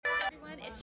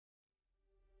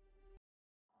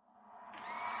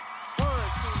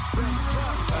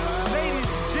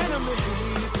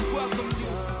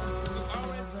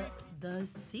the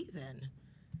season,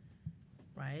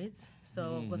 right?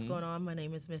 So what's going on? My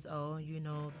name is Miss O. You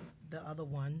know the other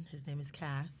one. His name is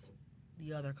Cass,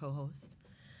 the other co-host.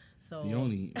 So The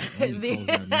only cause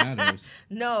that matters.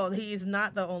 No, he's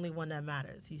not the only one that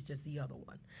matters. He's just the other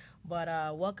one. But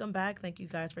welcome back. Thank you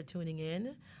guys for tuning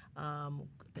in.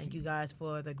 Thank you guys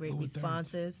for the great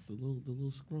responses. The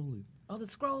little scrolling. Oh, the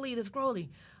scrolly.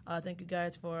 Thank you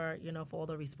guys for all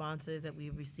the responses that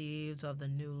we've received of the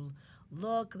new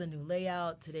look, the new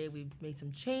layout. Today we made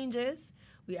some changes.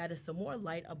 We added some more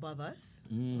light above us,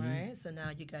 right? So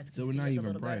now you guys can see So we're not us a even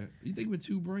little bright. bit. You think we're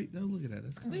too bright? No, look at that.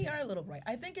 That's We are a little bright.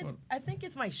 I think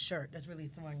it's my shirt that's really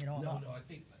throwing it all off. No, I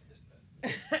think.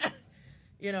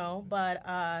 But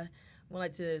we'd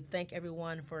like to thank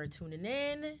everyone for tuning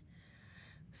in.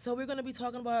 So we're going to be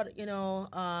talking about,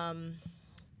 a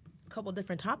couple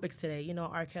different topics today.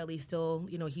 R. Kelly still,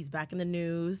 he's back in the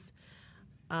news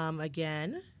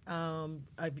again.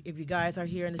 If you guys are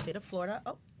here in the state of Florida,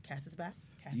 Cass is back.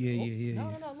 Cass Yeah.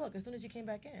 No, look, as soon as you came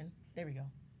back in, there we go.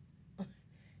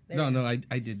 No, I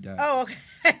did that. Oh, okay.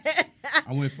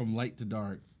 I went from light to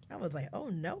dark. I was like, oh,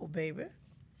 no, baby.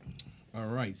 All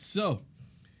right, so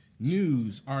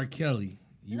news, R. Kelly.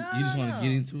 You just want to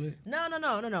get into it?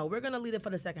 No. We're going to leave it for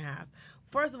the second half.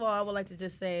 First of all, I would like to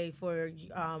just say for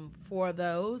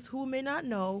those who may not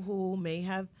know, who may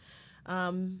have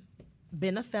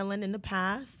been a felon in the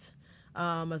past,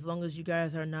 as long as you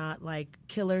guys are not like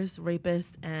killers,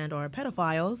 rapists, and or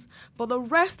pedophiles, for the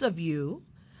rest of you,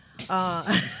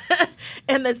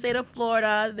 in the state of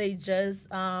Florida, they just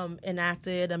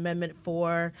enacted Amendment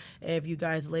 4. If you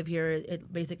guys live here,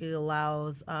 it basically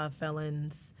allows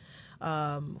felons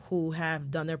who have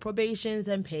done their probations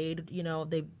and paid,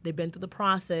 they've been through the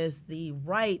process, the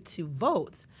right to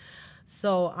vote.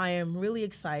 So I am really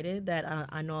excited that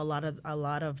I know a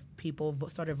lot of people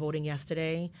started voting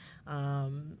yesterday.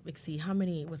 Let's see how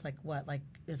many. It was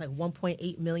there's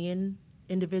 1.8 million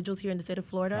individuals here in the state of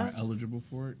Florida Are eligible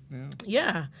for it now?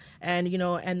 Yeah, and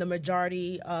and the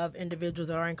majority of individuals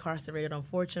that are incarcerated,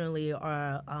 unfortunately,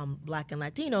 are Black and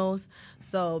Latinos.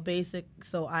 So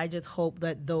I just hope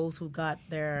that those who got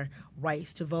their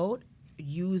rights to vote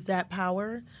use that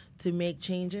power to make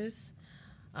changes.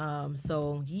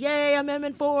 So yay,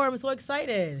 Amendment 4! I'm so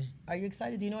excited. Are you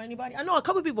excited? Do you know anybody? I know a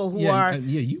couple people who are.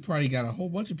 Yeah, you probably got a whole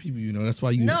bunch of people. That's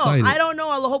why you No, excited. I don't know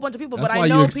a whole bunch of people, That's but why I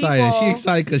know you excited. people. She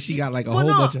excited because she got like a whole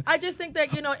bunch of. I just think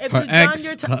that if her you've ex, done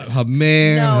your time, her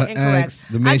man, no, her incorrect. ex,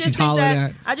 the man she hollered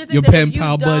at, I just think your that pen if you've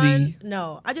pal buddy.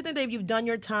 No, I just think that if you've done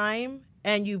your time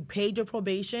and you paid your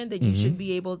probation, that you should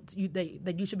be able to,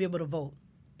 that you should be able to vote.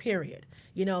 Period.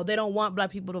 They don't want Black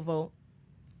people to vote.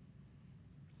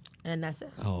 And that's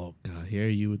it. Oh God! Here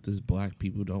you with this Black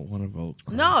people don't want to vote.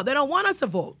 No, they don't want us to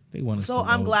vote. They want us to So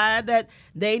I'm vote. glad that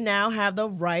they now have the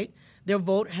right. Their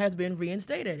vote has been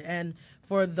reinstated. And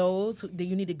for those that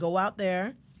you need to go out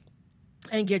there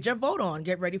and get your vote on,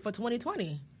 get ready for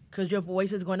 2020 because your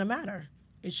voice is going to matter.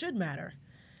 It should matter.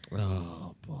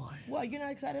 Oh boy! Well, you're not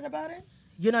excited about it?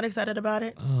 You're not excited about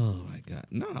it? Oh my God!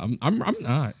 No, I'm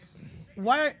not.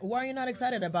 Why are you not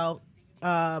excited about?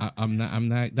 I'm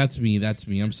not. That's me.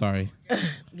 I'm sorry.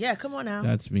 Yeah, come on now.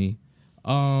 That's me.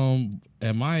 Am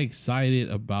I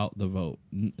excited about the vote?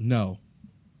 No.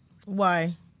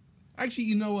 Why? Actually,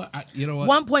 you know what?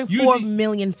 1.4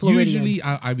 million Floridians. Usually,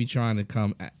 I be trying to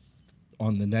come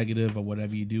on the negative or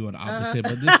whatever you do, or the opposite.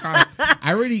 But this time,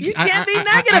 I really You can't be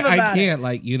negative about I can't.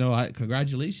 it.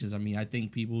 Congratulations. I mean, I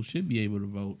think people should be able to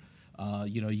vote.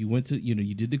 You went to,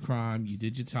 you did the crime, you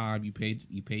did your time, you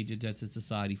paid your debt to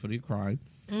society for the crime,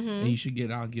 and you should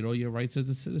get all your rights as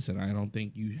a citizen. I don't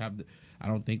think I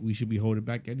don't think we should be holding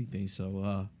back anything.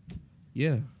 So,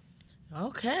 yeah.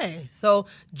 Okay, so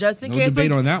just in No case,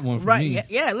 debate on that one for right? me.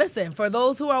 Yeah, listen, for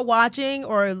those who are watching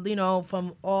or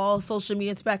from all social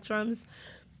media spectrums,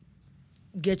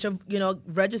 get your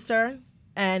register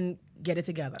and get it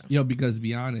together. Because to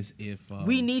be honest, if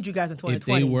we need you guys in 2020, if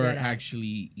they were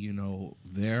actually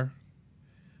there,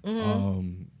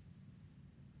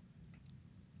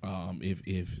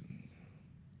 if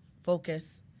focus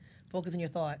in your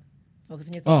thought. Focus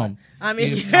in your thought. I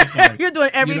mean, I'm you're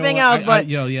doing everything else, but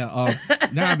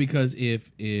now because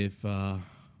if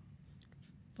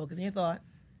focus in your thought.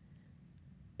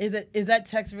 Is that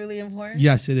text really important?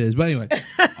 Yes, it is. But anyway,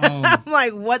 I'm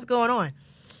like, what's going on?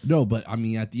 No, but I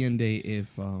mean, at the end of the day,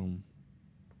 if come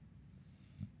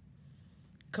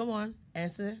on,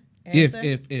 answer. If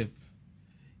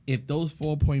those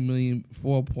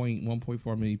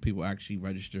 1.4 million people actually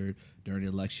registered during the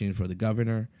election for the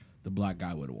governor, the Black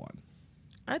guy would have won.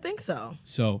 I think so.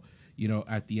 So,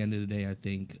 at the end of the day, I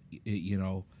think,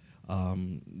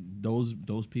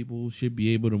 those people should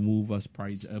be able to move us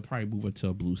probably move it to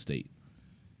a blue state.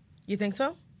 You think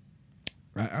so?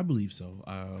 I believe so.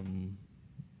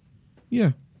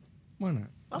 Yeah, why not?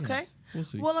 Okay. Yeah, we'll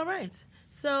see. Well, all right.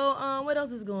 So, what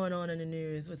else is going on in the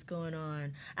news? What's going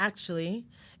on? Actually,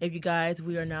 if you guys,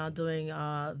 we are now doing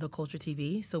the Culture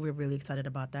TV, so we're really excited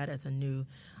about that as a new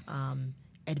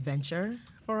adventure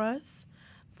for us.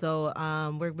 So,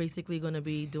 we're basically going to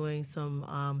be doing some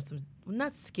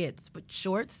not skits but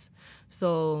shorts.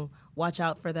 So, watch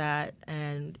out for that.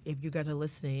 And if you guys are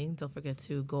listening, don't forget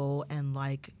to go and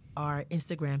like our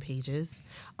Instagram pages,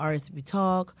 RSB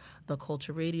Talk, The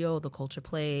Culture Radio, The Culture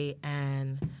Play,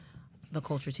 and The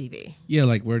Culture TV. Yeah,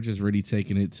 like we're just really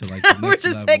taking it to like the next we're just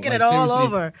level. taking like, it all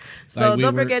over. So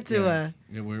don't forget to.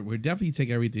 Yeah, we're definitely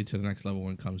taking everything to the next level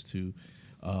when it comes to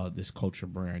this culture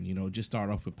brand. You know, just start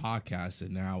off with podcasts,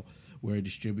 and now we're a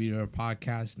distributor of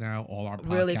podcasts. Now all our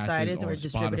podcasts really excited. are We're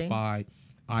distributing Spotify,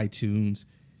 iTunes.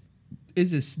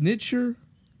 Is it Snitcher?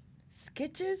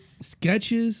 Sketches?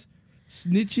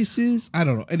 Snitches? I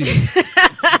don't know. Anyway,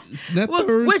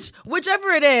 whichever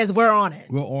it is, we're on it.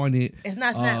 We're on it. It's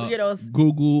not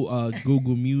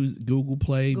Google Music, Google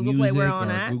Play, Google Music, Play. We're on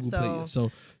that. Play.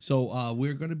 So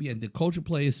we're going to be, and the Culture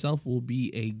Play itself will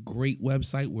be a great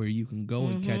website where you can go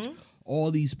and catch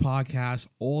all these podcasts,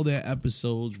 all their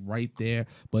episodes right there.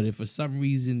 But if for some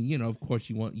reason, you know, of course,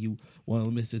 you want to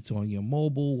listen to it on your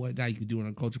mobile, whatnot, you can do it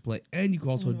on Culture Play, and you can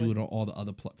also do it on all the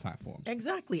other platforms.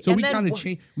 Exactly. So we kind of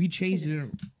changed it.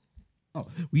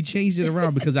 We changed it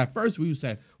around because at first we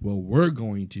said, well, we're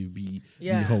going to be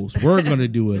the host. We're going to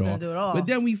do it all. But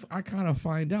then I kind of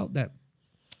find out that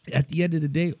at the end of the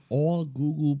day, all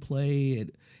Google Play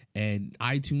and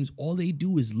iTunes, all they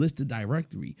do is list the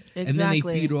directory. Exactly. And then they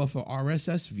feed off an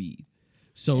RSS feed.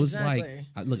 So it's like,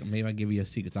 look, maybe I give you a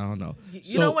secret. I don't know.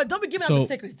 You know what? Don't be giving out the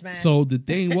secrets, man. So the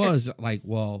thing was like,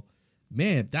 well,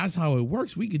 man, if that's how it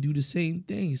works, we could do the same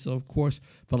thing. So, of course,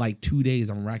 for like 2 days,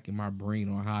 I'm racking my brain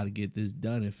on how to get this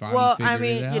done and finally figure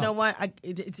it out. You know what?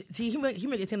 He make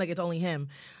it seem like it's only him.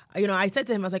 You know, I said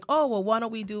to him, I was like, oh, well, why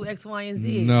don't we do X, Y, and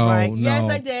Z? No, right? No. Yes,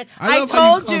 I did. I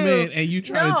told you. And you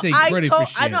try to take credit for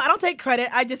shit. I know, I don't take credit.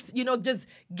 I just, just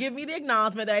give me the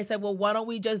acknowledgement that I said, well, why don't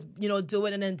we just, do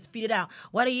it and then feed it out?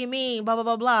 What do you mean? Blah, blah,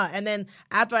 blah, blah. And then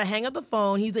after I hang up the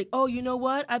phone, he's like, oh, you know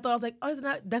what? I was like,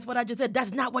 oh, that's what I just said.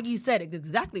 That's not what you said. It's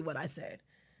exactly what I said.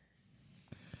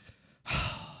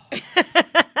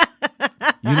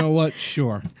 You know what?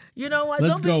 Sure. You know what?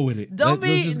 Let's go with it. Don't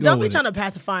be trying to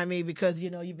pacify me because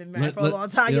you've been married for a long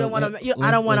time. You don't want to.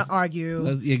 I don't want to argue.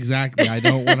 Exactly. I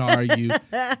don't want to argue.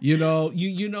 You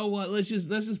know what? Let's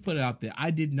just put it out there. I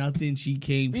did nothing. She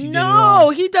came. She did it all.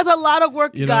 He does a lot of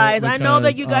work, guys. I know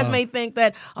that you guys may think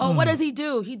that. What does he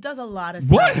do? He does a lot of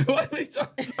stuff. What?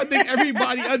 I think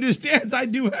everybody understands. I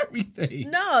do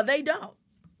everything. No, they don't.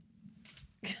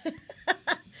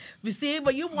 You see,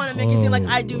 but you want to make it seem like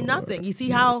I do nothing. You see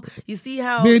how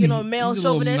Man, male these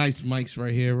chauvinist. Nice mics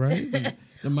right here, right?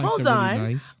 The mics Hold are on.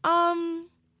 really nice.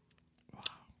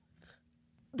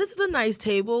 This is a nice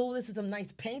table. This is a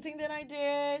nice painting that I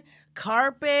did.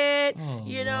 Carpet.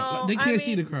 They can't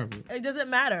see the carpet. It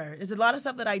doesn't matter. There's a lot of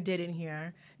stuff that I did in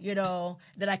here.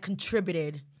 That I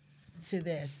contributed to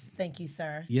this. Thank you,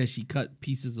 sir. Yeah, she cut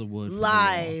pieces of wood.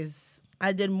 Lies.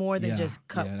 I did more than just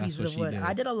cut pieces of wood. Did.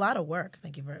 I did a lot of work.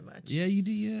 Thank you very much. Yeah, you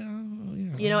did.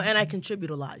 Yeah. And I contribute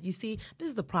a lot. You see, this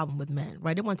is the problem with men,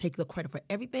 right? They want to take the credit for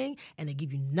everything, and they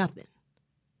give you nothing.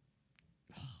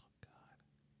 Oh,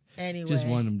 God. Anyway. Just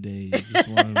one of them days.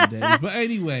 But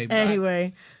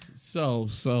anyway. So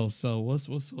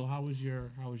how was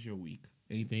your week?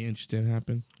 Anything interesting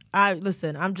happen? I'm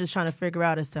just trying to figure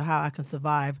out as to how I can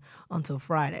survive until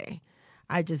Friday.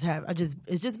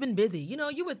 It's just been busy.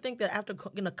 You would think that after,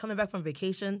 coming back from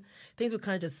vacation, things would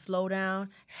kind of just slow down.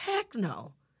 Heck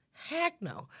no.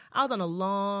 I was on a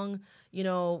long,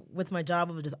 with my job,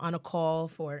 I was just on a call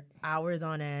for hours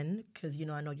on end because,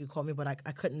 I know you called me, but I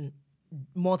couldn't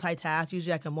multitask.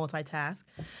 Usually I can multitask.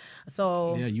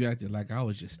 So. Yeah, you acted like I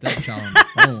was your stepchild on the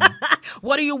phone.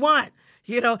 What do you want?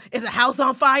 Is the house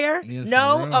on fire? Yeah,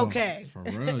 no? Real. Okay. For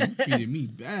real. You treated me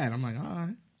bad. I'm like, all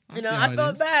right. I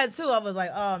felt bad too. I was like,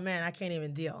 oh man, I can't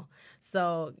even deal.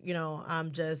 So,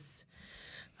 I'm just,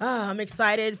 I'm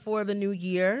excited for the new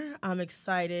year. I'm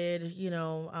excited,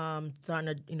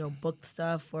 starting to, book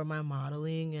stuff for my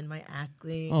modeling and my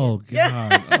acting. Oh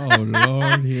God. Oh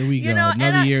Lord. Here we go.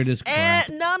 Another year of this crap.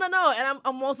 No. And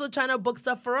I'm also trying to book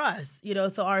stuff for us,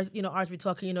 so ours, we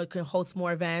talking, can host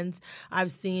more events.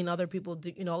 I've seen other people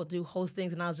do, do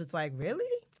hostings and I was just like, really?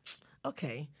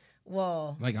 Okay.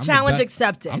 Well, Like, challenge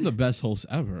accepted. I'm the best host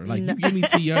ever. Like, you give me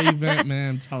to your event,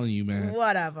 man. I'm telling you, man.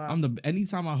 Whatever.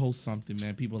 Anytime I host something,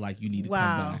 man, people are like, you need to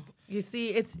come back. You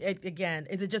see, again,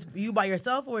 is it just you by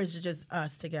yourself or is it just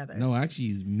us together? No, actually,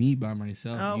 it's me by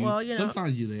myself. Oh, well, you know.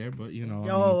 Sometimes you're there, but, you know.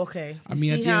 Okay. I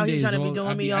mean, see how he's trying to be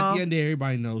doing me, y'all? At the end of the day,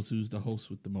 everybody knows who's the host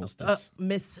with the mostest.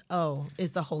 Miss O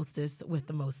is the hostess with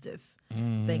the mostest.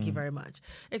 Thank you very much.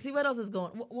 See, what else is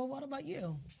going on? Well, what about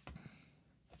you?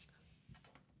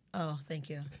 Oh, thank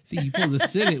you. See, you're supposed to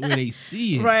sit it where they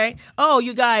see it. Right. Oh,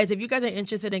 you guys, if you guys are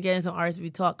interested in getting some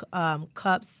RSB Talk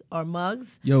cups or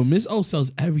mugs. Yo, Miss O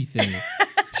sells everything.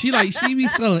 She be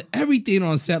selling everything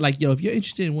on set. Like, yo, if you're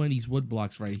interested in one of these wood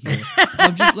blocks right here,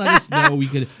 just let us know. We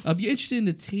could. If you're interested in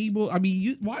the table, I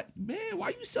mean, why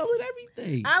you selling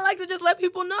everything? I like to just let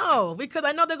people know because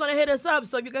I know they're gonna hit us up.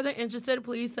 So if you guys are interested,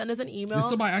 please send us an email.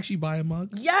 Did somebody actually buy a mug?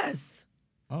 Yes.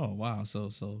 Oh wow.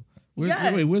 So.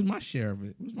 Where's my share of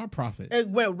it? Where's my profit? It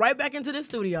went right back into the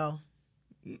studio.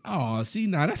 Oh, see,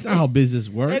 now that's not how business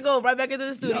works. It goes right back into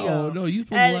the studio. No, you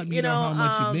supposed to let me know how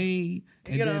much you made,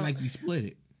 and then like we split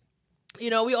it. You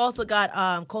know, we also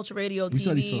got Culture Radio TV. We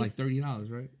sold these for like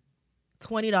 $30, right?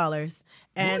 $20,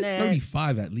 and then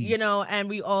 35 at least. You know, and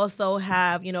we also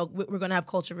have, you know, we're gonna have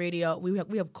Culture Radio.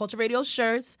 We have Culture Radio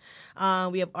shirts.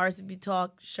 We have RCB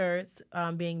Talk shirts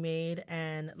being made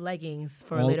and leggings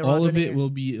for later on. All of it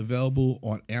will be available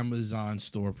on Amazon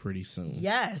store pretty soon.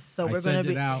 Yes, so we're gonna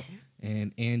be it out.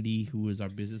 And Andy, who is our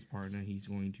business partner, he's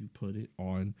going to put it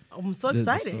on. I'm so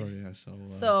excited.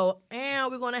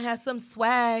 And we're going to have some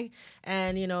swag,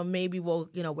 and you know, maybe we'll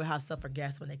have stuff for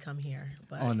guests when they come here.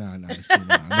 But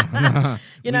no.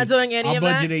 You're not doing any of that.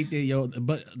 Our budget ain't there, yo.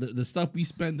 But the stuff we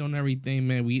spend on everything,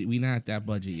 man, we not at that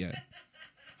budget yet.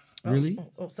 Really?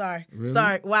 Oh, sorry. Really?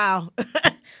 Sorry. Wow.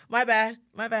 My bad.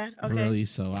 Okay. Really?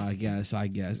 So I guess.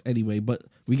 Anyway, but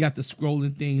we got the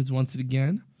scrolling things once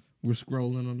again. We're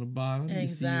scrolling on the bottom.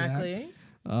 Exactly.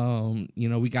 You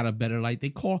know, we got a better light. They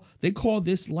call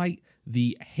this light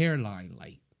the hairline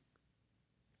light.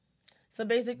 So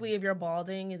basically, if you're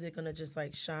balding, is it gonna just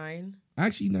like shine?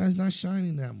 Actually, no, it's not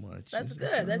shining that much. That's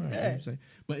good. That's good.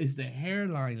 But it's the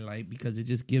hairline light because it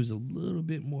just gives a little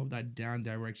bit more of that down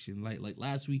direction light. Like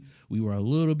last week, we were a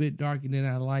little bit darker than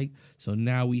that light. So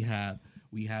now we have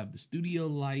the studio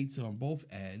lights on both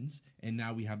ends, and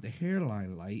now we have the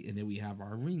hairline light, and then we have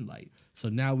our ring light. So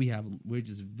now we're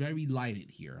just very lighted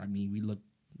here. I mean, we look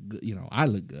good. You know, I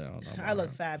look good. I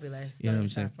look fabulous. You know what I'm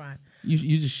saying?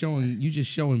 You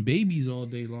just showing babies all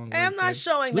day long. I'm not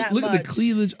showing that much. Look at the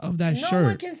cleavage of that shirt. No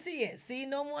one can see it. See,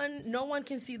 no one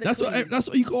can see the. That's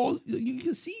what you call. You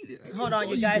can see it. Hold on,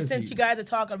 you guys. Since you guys are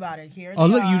talking about it, here. Oh,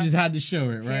 look, you just had to show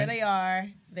it, right? Here they are.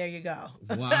 There you go.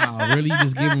 Wow, really? You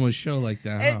just give them a show like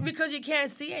that? Huh? Because you can't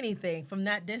see anything from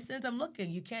that distance. I'm looking.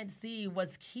 You can't see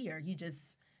what's here. You just.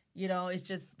 You know, it's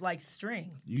just like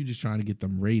string. You just trying to get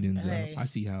them ratings up. I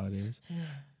see how it is.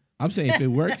 I'm saying if it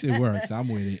works, it works. I'm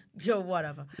with it. Yo,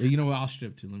 whatever. You know what? I'll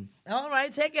strip to them. All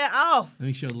right, take it off. Let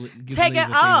me show. Take it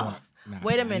off.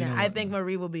 Wait a minute. I think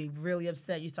Marie will be really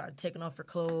upset. You start taking off her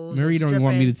clothes. Marie don't even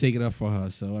want me to take it off for her.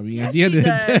 So I mean, at the end of the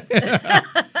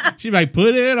day, she's like,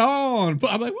 put it on.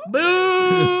 I'm like, what?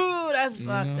 Boo! That's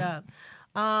fucked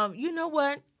up. You know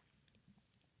what?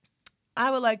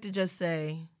 I would like to just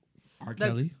say. R.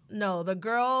 Kelly? No, the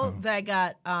girl that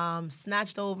got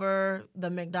snatched over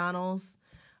the McDonald's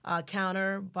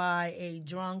counter by a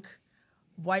drunk,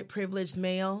 white privileged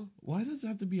male. Why does it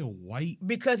have to be a white?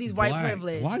 Because he's white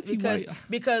privileged. Why is he white?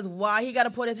 Because why he got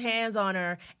to put his hands on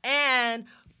her, and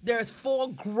there's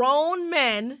 4 grown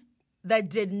men that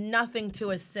did nothing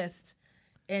to assist.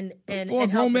 And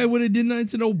grown man would have did nothing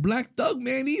to no black thug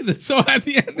man either. So at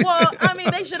the end, well, I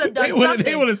mean, they should have done something.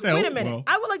 They would have said, "Wait a minute, well,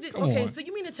 I would like to." Okay, on. so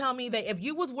you mean to tell me that if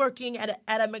you was working at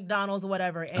a McDonald's or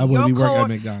whatever, and I wouldn't be working at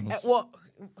McDonald's.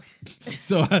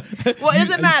 So well, it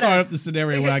doesn't matter. Start up the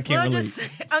scenario where I can't relate.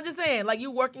 I'm just saying, like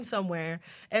you working somewhere,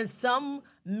 and some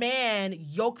man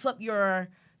yokes up your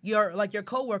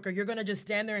coworker. You're gonna just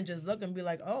stand there and just look and be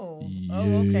like, "Oh,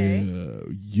 okay."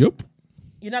 Yep.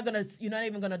 You're not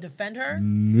even gonna defend her?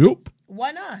 Nope.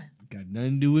 Why not? Got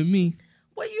nothing to do with me.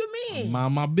 What do you mean?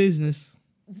 Mind my business.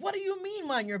 What do you mean,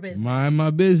 mind your business? Mind my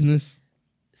business.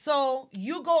 So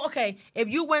you go, okay, if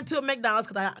you went to a McDonald's,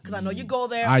 because I know you go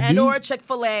there, or a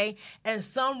Chick-fil-A, and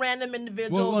some random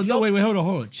individual... Well, no, wait, hold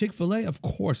on. Chick-fil-A? Of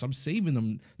course, I'm saving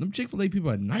them. Them Chick-fil-A people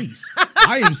are nice.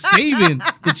 I am saving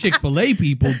the Chick-fil-A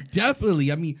people,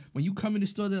 definitely. I mean, when you come in the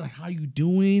store, they're like, "How you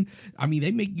doing?" I mean,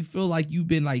 they make you feel like you've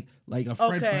been like a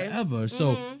friend forever.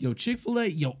 So, yo, Chick-fil-A,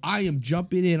 yo, I am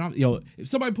jumping in. If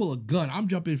somebody pull a gun, I'm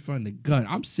jumping in front of the gun.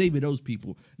 I'm saving those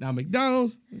people. Now,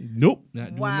 McDonald's, nope, not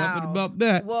doing nothing about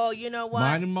that. Well, you know what?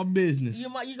 Minding my business.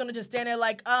 You're gonna just stand there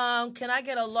like, can I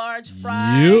get a large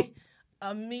fry? Yep.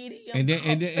 A medium.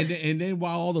 And then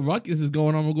while all the ruckus is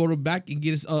going on, I'm gonna go to the back and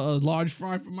get a large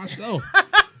fry for myself.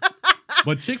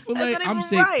 But Chick-fil-A, I'm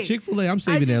saving. Chick-fil-A, I'm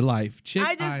saving their life.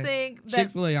 I just think that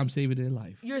Chick-fil-A, I'm saving their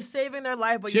life. You're saving their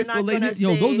life, but Chick-fil-A,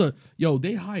 you're not gonna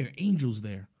they hire angels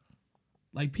there.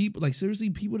 Like people, like seriously,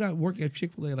 people that work at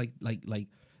Chick-fil-A,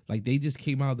 like they just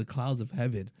came out of the clouds of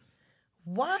heaven.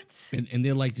 What? And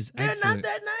they're like just they're excellent. not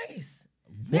that nice.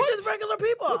 What? They're just regular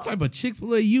people. What type of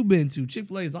Chick-fil-A you been to?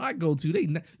 Chick-fil-A's I go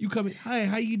to. You come in, hi,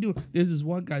 how you doing? There's this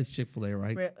one guy's Chick-fil-A,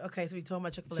 right? Okay, so we talking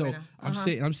about Chick-fil-A So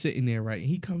right now. I'm sitting there, right? And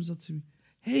he comes up to me,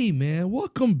 hey man,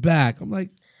 welcome back. I'm like,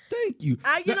 thank you.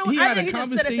 I think he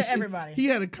just said it to everybody. He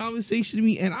had a conversation with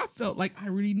me, and I felt like I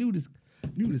really knew this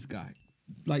guy.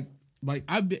 Like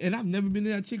I've never been to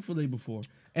that Chick-fil-A before.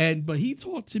 But he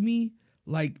talked to me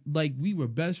like we were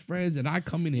best friends, and I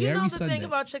come in here every Sunday. The thing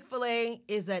about Chick-fil-A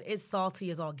is that it's salty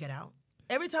as all get out.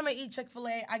 Every time I eat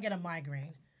Chick-fil-A, I get a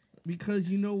migraine. Because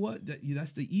you know what?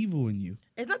 That's the evil in you.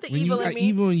 It's not the when evil you in me.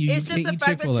 Evil in you, it's you just can't the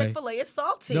fact Chick-fil-A. that Chick-fil-A is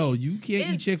salty. No, you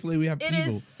can't eat Chick-fil-A. We have evil. It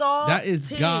is salty. That is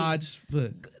God's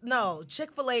food. No,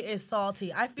 Chick-fil-A is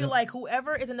salty. I feel like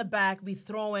whoever is in the back be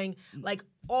throwing like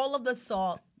all of the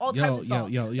salt, all types of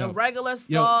salt. The regular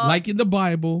salt. Like in the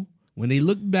Bible, when they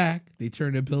look back, they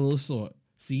turn their pillow of salt.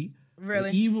 See? Really?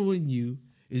 The evil in you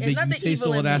is making you taste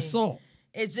all that salt.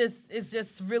 It's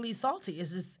just really salty.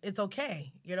 It's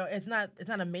okay. It's not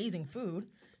amazing food.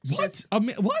 What?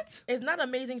 What? It's not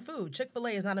amazing food.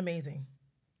 Chick-fil-A is not amazing.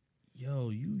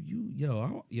 Yo,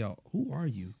 who are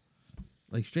you?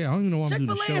 Like straight, I don't even know why I'm doing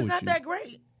the show with you. Chick-fil-A is not that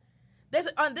great.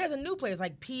 There's a new place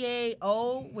like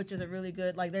PAO, which is a really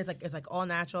good it's like all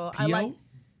natural. P-O? I like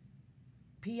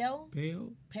PO?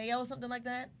 PAO, something like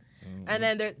that. And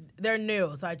then they're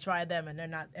new, so I tried them, and they're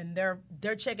not, and their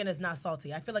chicken is not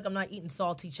salty. I feel like I'm not eating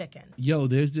salty chicken. Yo,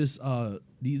 there's this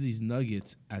these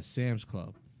nuggets at Sam's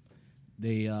Club.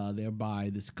 They're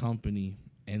by this company,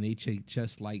 and they take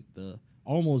just like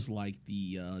almost like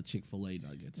the Chick-fil-A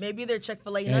nuggets. Maybe they're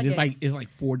Chick-fil-A nuggets. It's like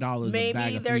 $4 a bag of 3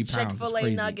 pounds. Maybe they're Chick-fil-A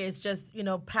nuggets, just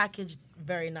packaged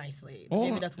very nicely.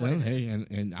 Maybe that's what it is.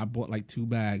 And I bought like 2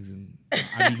 bags, and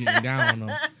I be getting down on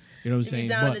them. You know what I'm saying?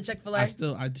 Down to Chick-fil-A? I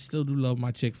still do love my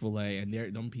Chick-fil-A, and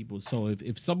they're them people. So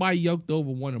if somebody yoked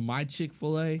over one of my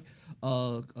Chick-fil-A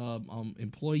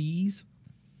employees,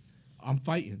 I'm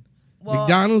fighting. Well,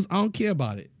 McDonald's, I don't care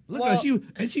about it. Look at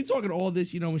her. She talking all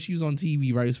this, when she was on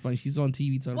TV, right? It's funny. She's on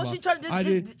TV talking about. She tried to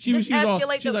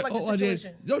escalate the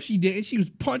situation. No, she didn't. She was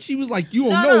punched. She was like, "You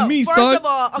don't know me, first son." First of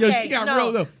all, okay, she got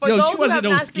real though. She wasn't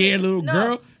no scared little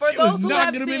girl. She was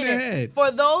knocking him in the head. For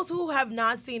those who have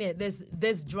not seen it,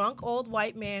 this drunk old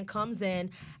white man comes in,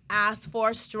 asks for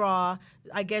a straw.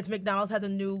 I guess McDonald's has a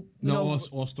new. All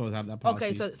stores have that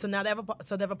policy. Okay, so now they have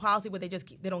a policy where they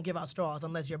don't give out straws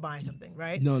unless you're buying something,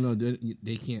 right? No,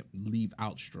 they can't leave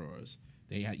out straws.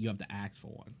 You have to ask for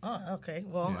one. Oh, okay.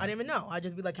 Well, I didn't even know. I'd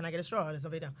just be like, "Can I get a straw?" And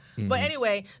somebody down. Mm-hmm. But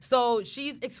anyway, so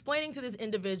she's explaining to this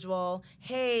individual,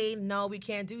 "Hey, no, we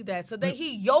can't do that." So then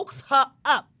he yokes her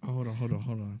up. Hold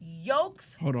on.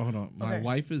 Yokes. Hold on. My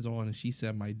wife is on, and she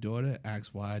said my daughter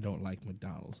asked why I don't like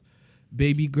McDonald's.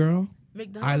 Baby girl,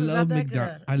 McDonald's I love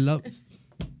McDonald's. I love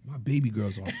my baby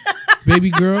girl's on. Baby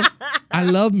girl, I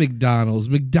love McDonald's.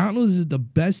 McDonald's is the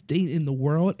best thing in the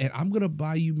world, and I'm gonna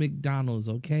buy you McDonald's,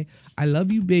 okay? I love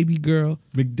you, baby girl.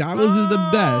 McDonald's is the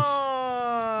best.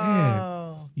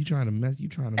 Man, you trying to mess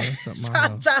up my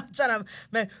trying to,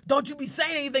 man, don't you be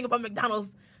saying anything about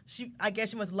McDonald's. I guess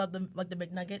she must love the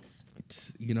McNuggets.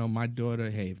 My daughter,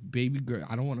 hey, baby girl,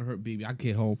 I don't want to hurt baby. I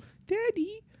get home,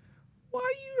 Daddy,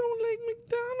 why you don't like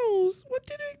McDonald's? What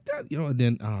did McDonald's? And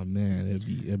then, oh man,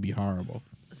 it'd be horrible.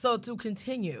 So to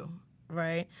continue,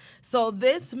 right? So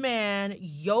this man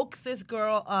yokes this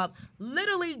girl up,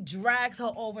 literally drags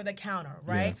her over the counter,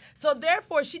 right? Yeah. So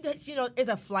therefore, she is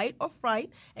a flight or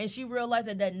fright, and she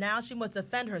realizes that now she must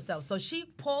defend herself. So she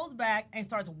pulls back and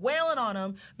starts wailing on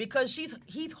him because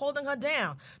he's holding her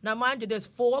down. Now, mind you, there's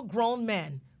 4 grown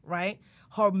men, right?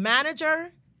 Her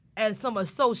manager and some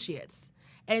associates.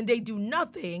 And they do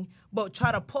nothing but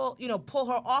try to pull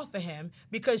her off of him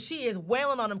because she is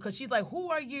wailing on him because she's like, "Who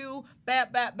are you? Bad.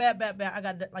 I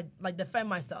got to like defend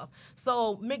myself."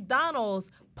 So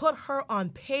McDonald's put her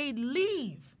on paid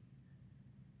leave.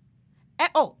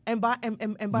 And by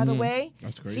the way,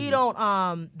 That's crazy. he don't.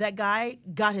 That guy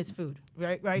got his food.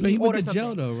 Right. But he went ordered to jail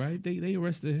something. though, right? They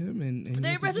arrested him and he They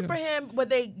went to arrested jail. for him, but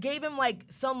they gave him like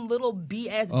some little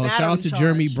BS Oh, battery shout out to charge.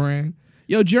 Jeremy Brand.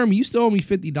 Yo, Jeremy, you still owe me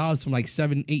 $50 from like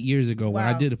 7-8 years ago when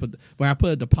I Wow. when I put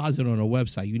a deposit on a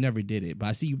website. You never did it, but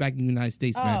I see you back in the United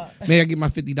States, man. May I get my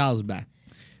 $50 back?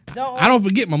 I don't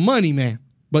forget my money, man.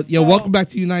 But yo, welcome back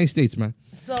to the United States, man.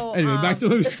 So Anyway, back to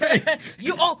what I was saying.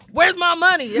 Where's my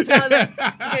money? It's I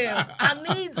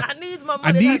need my money.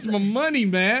 I need my money,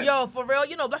 man. Yo, for real,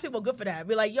 black people good for that.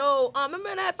 Be like, yo,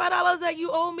 remember that $5 that you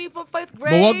owe me from 5th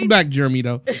grade? But welcome back, Jeremy,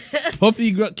 though. Hopefully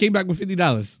you came back with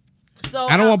 $50. So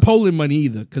I don't want Poland money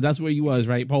either, because that's where you was,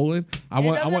 right? Poland. I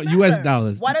want matter. US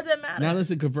dollars. Why does it matter? Now let's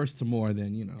converse to more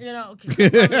than Okay.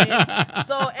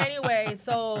 So anyway,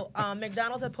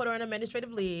 McDonald's had put her on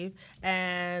administrative leave,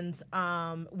 and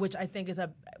which I think is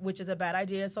a bad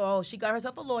idea. So she got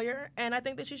herself a lawyer, and I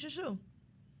think that she should sue.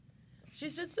 She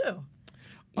should sue.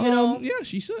 Yeah,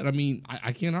 she should. I mean,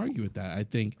 I can't argue with that. I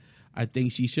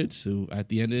think she should sue. At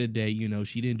the end of the day,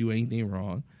 she didn't do anything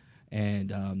wrong. And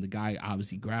the guy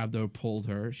obviously grabbed her, pulled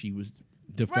her. She was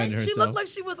defending herself. She looked like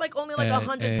she was only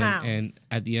 100 pounds. And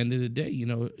at the end of the day,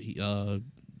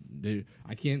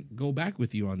 I can't go back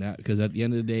with you on that, because at the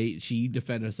end of the day, she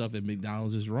defended herself, and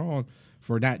McDonald's is wrong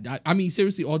for that. I mean,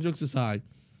 seriously, all jokes aside,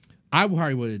 I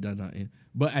probably would have done nothing.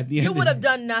 But at the end, you would have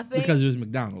done nothing because it was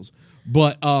McDonald's.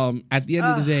 But at the end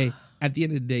of the day,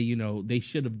 they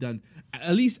should have done.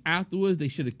 At least afterwards, they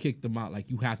should have kicked them out. Like,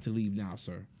 you have to leave now,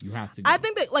 sir. You have to go. I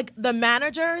think that, the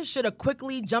manager should have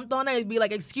quickly jumped on it and be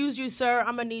like, excuse you, sir,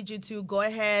 I'm going to need you to go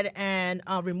ahead and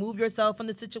remove yourself from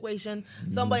the situation.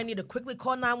 Mm-hmm. Somebody need to quickly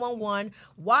call 911.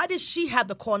 Why did she have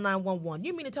to call 911?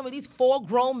 You mean to tell me these 4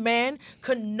 grown men,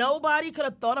 nobody could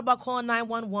have thought about calling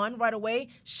 911 right away?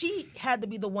 She had to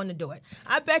be the one to do it.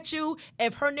 I bet you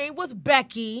if her name was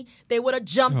Becky, they would have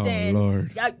jumped in.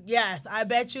 Lord. Yes, I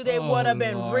bet you they would have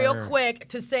been real quick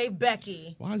to save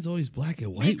Becky. Why is it always black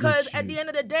and white? Because at the end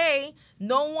of the day,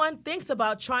 no one thinks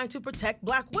about trying to protect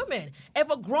black women. If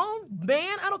a grown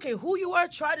man, I don't care who you are,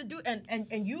 try to do, and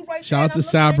you right Shout out to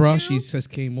Sabra. She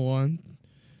just came on.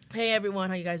 Hey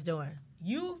everyone, how you guys doing?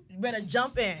 You better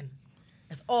jump in.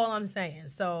 That's all I'm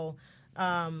saying. So,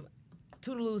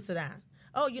 toodaloos to that.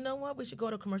 Oh, you know what? We should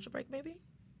go to commercial break, maybe.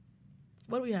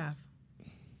 What do we have?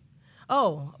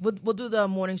 Oh, we'll do the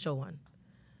morning show one.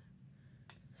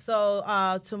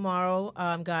 So tomorrow,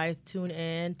 guys, tune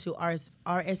in to our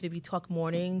SVP Talk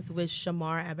Mornings with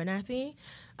Shamar Abernathy.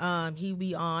 He'll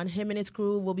be on. Him and his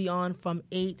crew will be on from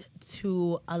 8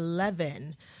 to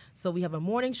 11. So we have a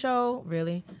morning show,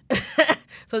 really.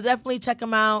 So definitely check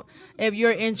him out. If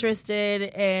you're interested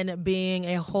in being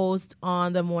a host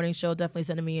on the morning show, definitely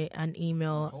send me an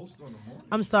email. Host on the morning?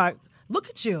 I'm sorry. Look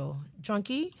at you,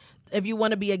 drunkie. If you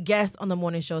want to be a guest on the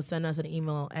morning show, send us an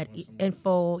email at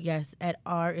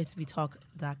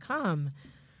info@rsvtalk.com.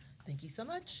 Thank you so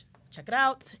much. Check it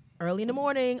out. Early in the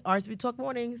morning, RSV Talk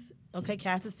Mornings. Okay,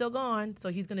 Cass is still gone, so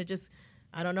he's going to just,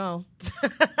 I don't know.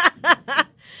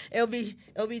 It'll be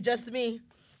just me.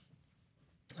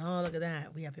 Oh, look at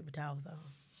that. We have paper towels, though.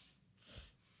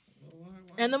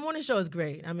 And the morning show is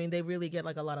great. I mean, they really get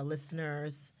a lot of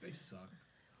listeners. They suck.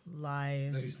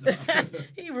 Lies. They suck.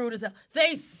 He rude as hell.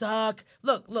 They suck.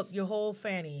 Look, your whole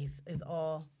fannies is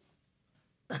all.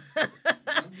 I'm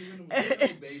giving them a show,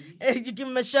 baby. You give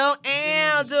him a show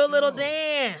and do a little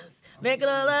dance. Make a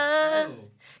little love.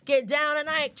 Get down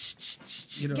tonight.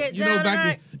 Get down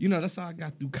tonight. That's how I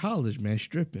got through college, man,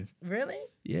 stripping. Really?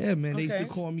 Yeah, man. They used to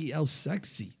call me El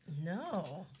Sexy.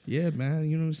 No. Yeah, man.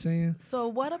 You know what I'm saying? So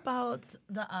what about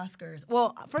the Oscars?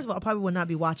 Well, first of all, I probably would not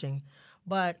be watching,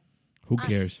 but who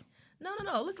cares? No.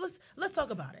 Let's talk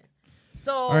about it.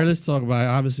 So all right, let's talk about it.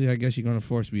 Obviously, I guess you're gonna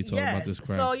force me to talk about this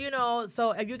crap. So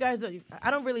so if you guys,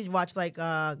 I don't really watch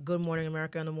Good Morning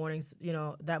America in the mornings,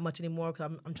 that much anymore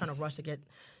because I'm trying to rush to get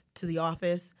to the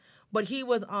office. But he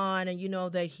was on, and you know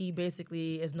that he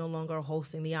basically is no longer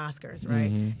hosting the Oscars,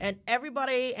 right? Mm-hmm. And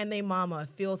everybody and their mama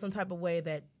feel some type of way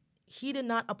that he did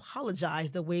not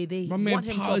apologize the way they want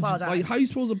him to apologize. Like, how you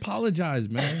supposed to apologize,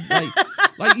 man?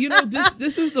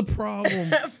 This is the problem.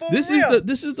 This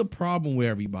is the problem with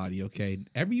everybody. Okay,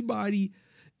 everybody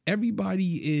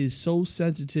is so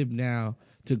sensitive now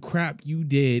to crap you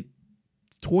did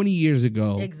 20 years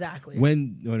ago. Exactly.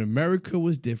 When America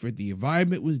was different, the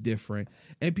environment was different,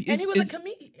 and he was a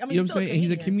comedian. I mean, you know what I'm saying? And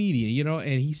he's a comedian,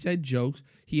 and he said jokes.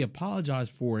 He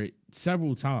apologized for it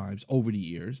several times over the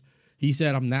years. He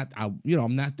said, "I'm not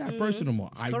that person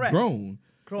anymore. I've grown."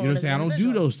 You know what I'm saying? I don't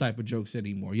do those type of jokes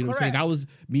anymore. You know what I'm saying? That was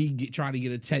me trying to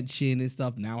get attention and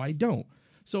stuff. Now I don't.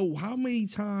 So how many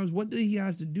times? What did he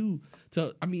has to do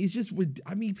to? I mean, it's just.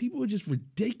 I mean, people are just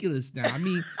ridiculous now. I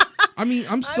mean,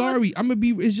 I'm sorry. I'm gonna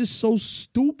be. It's just so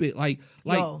stupid. Like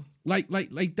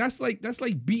that's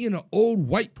like being an old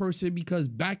white person because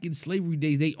back in slavery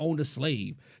days they owned a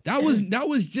slave. That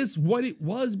was just what it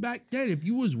was back then. If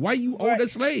you was white, you owned a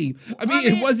slave. I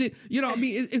mean, it wasn't. You know, I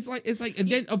mean, it's like,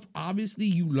 and then obviously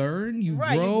you learn, you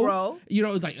grow. You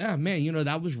know, it's like, oh man, you know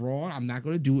that was wrong. I'm not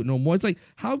gonna do it no more. It's like,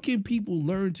 how can people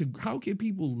learn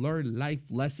life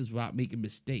lessons without making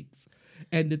mistakes?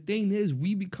 And the thing is,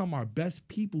 we become our best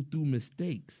people through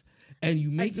mistakes. And you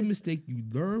make a mistake, you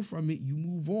learn from it, you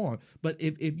move on. But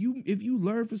if you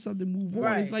learn from something, move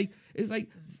on. It's like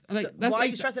that's why like, are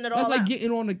you stressing it all that's like out?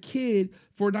 getting on a kid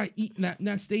for not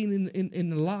staying in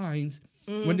the lines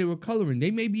when they were coloring. They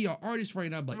may be an artist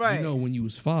right now, but you know when you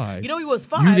was 5. You know you was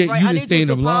 5, right? You I need you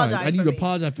to apologize. I need to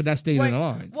apologize for not staying in the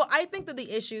lines. Well, I think that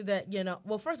the issue that,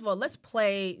 well, first of all, let's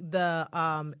play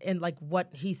the in like what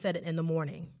he said in the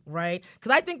morning, right?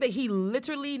 Because I think that he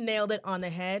literally nailed it on the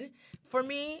head for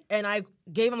me, and I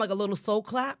gave him like a little soul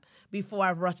clap before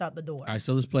I rushed out the door. All right,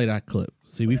 so let's play that clip.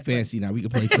 See, we fancy now. We can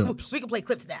play clips. We can play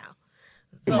clips now.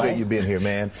 Appreciate you being here,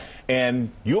 man. And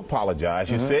you apologize.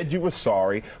 You said you were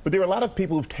sorry, but there are a lot of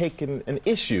people who've taken an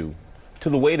issue to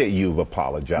the way that you've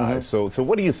apologized. So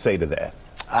what do you say to that?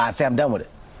 I say I'm done with it.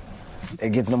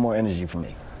 It gets no more energy from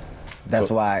me. That's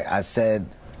why I said,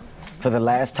 for the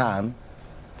last time,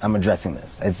 I'm addressing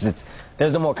this.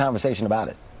 There's no more conversation about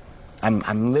it. I'm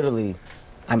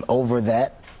over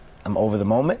that. I'm over the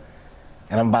moment,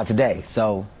 and I'm about today.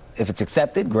 So if it's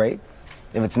accepted, great.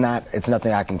 If it's not, it's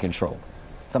nothing I can control.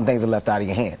 Some things are left out of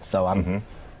your hands. So I'm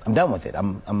done with it.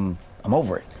 I'm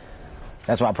over it.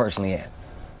 That's where I personally am.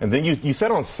 And then you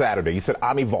said on Saturday, you said,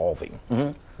 I'm evolving.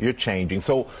 You're changing.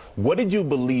 So what did you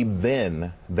believe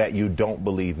then that you don't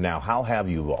believe now? How have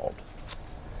you evolved?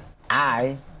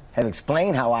 I have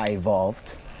explained how I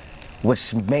evolved,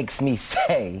 which makes me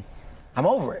say I'm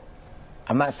over it.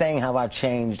 I'm not saying how I've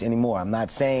changed anymore. I'm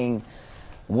not saying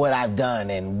what I've done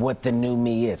and what the new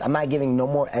me is. I'm not giving no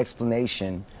more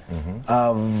explanation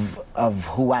of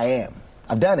who I am.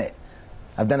 I've done it.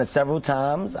 I've done it several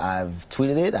times. I've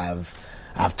tweeted it.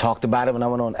 I've talked about it when I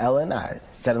went on Ellen. I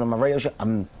said it on my radio show.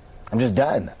 I'm just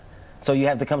done. So you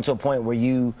have to come to a point where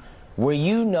you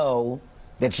know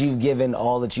that you've given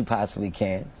all that you possibly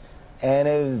can, and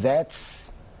if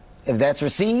that's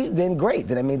received, then great.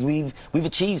 Then that means we've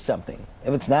achieved something.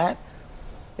 If it's not,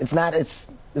 there's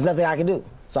nothing I can do.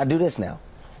 So I do this now.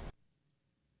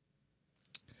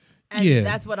 And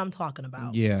that's what I'm talking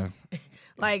about. Yeah.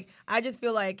 Like, I just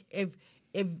feel like if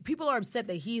people are upset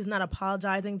that he's not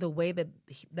apologizing the way that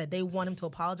they want him to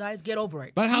apologize, get over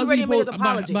it. But he already made his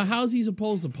apology. But how's he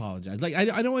supposed to apologize? Like,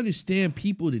 I don't understand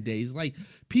people today. It's like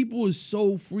people are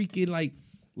so freaking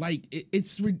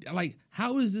it's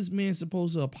how is this man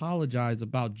supposed to apologize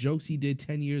about jokes he did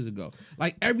 10 years ago?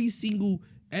 Like every single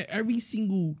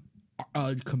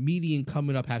comedian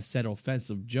coming up has said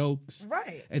offensive jokes,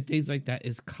 right, and things like that.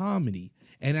 It's comedy,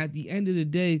 and at the end of the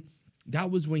day, that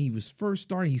was when he was first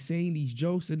starting. He's saying these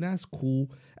jokes, and that's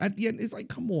cool. At the end, it's like,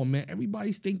 come on, man.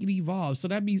 Everybody's thinking evolve. So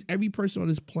that means every person on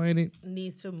this planet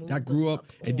needs to move. That grew up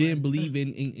and didn't believe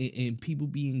in people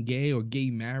being gay or gay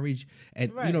marriage,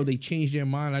 and they changed their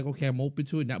mind. Like, okay, I'm open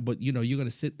to it now, but you're gonna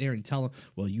sit there and tell them,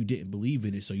 well, you didn't believe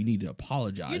in it, so you need to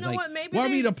apologize. You know what? Maybe why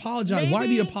do you apologize? Why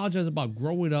do you apologize about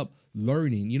growing up,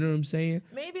 learning? You know what I'm saying?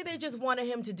 Maybe they just wanted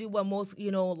him to do what most,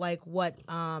 what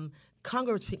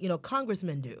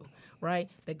congressmen do, right?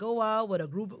 They go out with a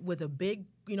group, with a big,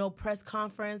 press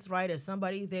conference, right? There's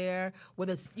somebody there with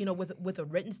a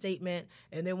written statement,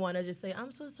 and they want to just say,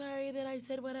 I'm so sorry that I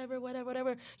said whatever.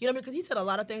 Because he said a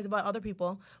lot of things about other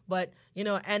people, but,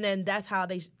 and then that's how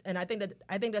I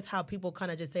think that's how people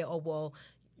kind of just say, oh, well,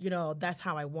 that's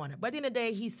how I want it. But at the end of the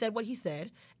day, he said what he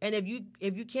said, and if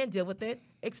you can't deal with it,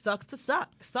 it sucks to suck.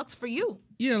 Sucks for you.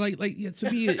 Yeah,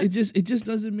 to me, it just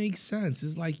doesn't make sense.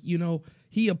 It's like,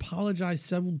 he apologized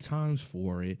several times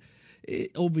for it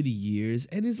over the years,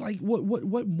 and it's like,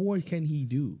 what more can he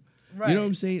do? Right. You know what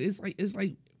I'm saying?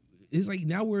 It's like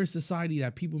now we're a society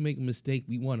that people make a mistake,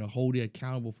 we want to hold it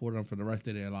accountable for them for the rest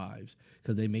of their lives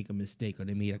because they make a mistake or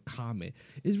they made a comment.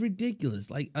 It's ridiculous.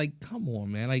 Like come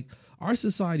on, man. Like, our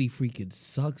society freaking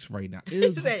sucks right now.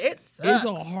 It sucks. It's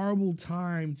a horrible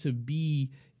time to be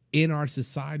in our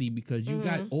society because you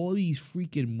got all these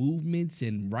freaking movements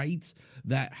and rights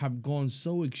that have gone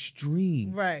so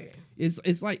extreme. Right.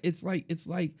 It's like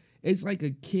a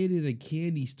kid in a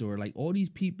candy store. Like, all these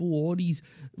people,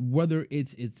 whether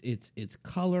it's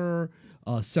color,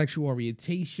 sexual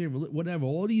orientation, whatever,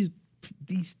 all these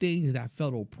these things that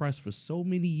felt oppressed for so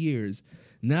many years,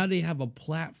 now they have a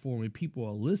platform and people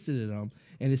are listening to them.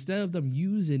 And instead of them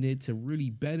using it to really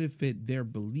benefit their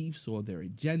beliefs or their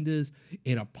agendas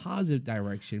in a positive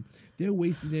direction, they're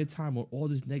wasting their time on all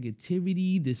this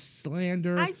negativity, this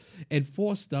slander, and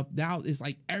false stuff. Now it's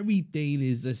like everything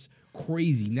is just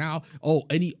crazy. Now,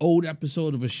 any old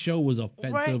episode of a show was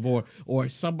offensive, or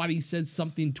somebody said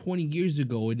something 20 years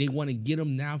ago and they want to get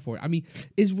them now for it. I mean,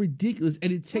 it's ridiculous,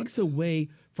 and it takes away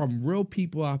from real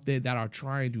people out there that are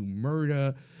trying to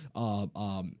murder,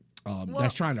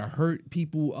 that's trying to hurt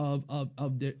people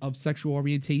of sexual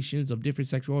orientations, of different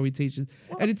sexual orientations,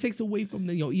 and it takes away from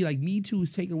the like Me Too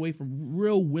is taken away from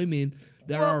real women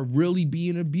that are really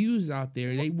being abused out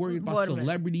there. They worry about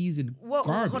celebrities and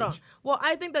garbage. Hold on. Well,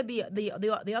 I think that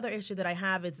the other issue that I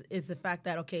have is the fact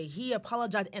that he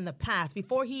apologized in the past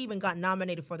before he even got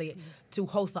nominated to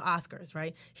host the Oscars,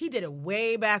 right? He did it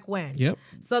way back when. Yep.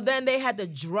 So then they had to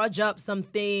drudge up some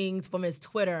things from his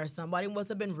Twitter. Somebody must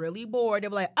have been really bored. They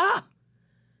were like,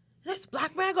 this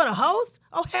black man gonna host?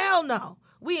 Oh, hell no.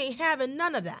 We ain't having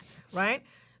none of that, right?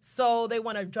 So they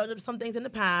want to drudge up some things in the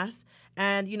past.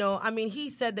 And, he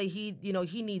said that he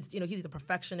needs, he's a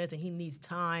perfectionist and he needs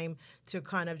time to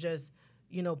kind of just,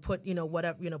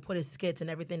 put his skits and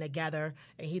everything together.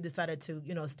 And he decided to,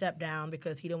 step down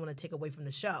because he didn't want to take away from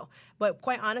the show. But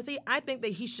quite honestly, I think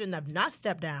that he shouldn't have not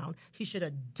stepped down. He should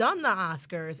have done the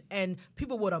Oscars and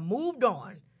people would have moved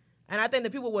on. And I think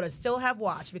that people would have still have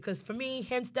watched, because for me,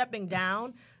 him stepping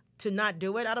down to not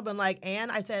do it, I'd have been like,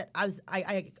 and I said,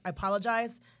 I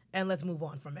apologize. And let's move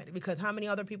on from it. Because how many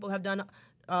other people have done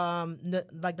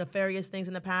nefarious things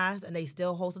in the past and they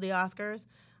still hosted the Oscars?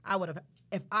 I would have,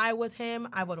 if I was him,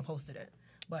 I would have hosted it.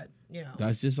 But,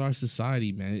 That's just our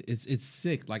society, man. It's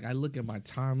sick. Like, I look at my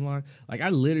timeline. Like, I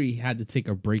literally had to take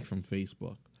a break from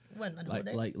Facebook. When? For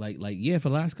the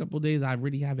last couple of days, I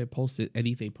really haven't posted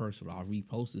anything personal. I've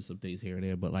reposted some things here and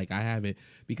there, but, I haven't,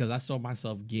 because I saw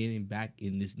myself getting back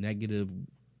in this negative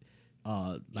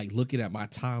looking at my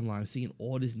timeline, seeing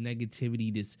all this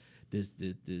negativity,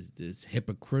 this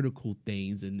hypocritical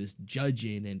things, and this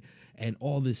judging and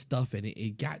all this stuff, and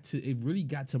it really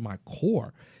got to my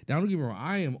core. Now, don't get me wrong,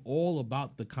 I am all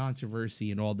about the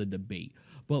controversy and all the debate,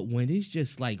 but when it's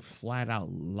just flat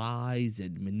out lies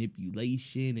and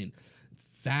manipulation and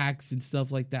facts and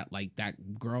stuff like that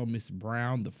girl, Miss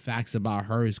Brown, the facts about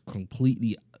her is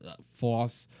completely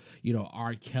false.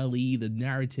 R. Kelly, the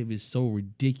narrative is so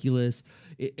ridiculous.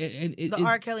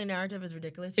 R. Kelly narrative is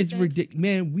ridiculous. It's ridiculous,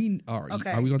 man.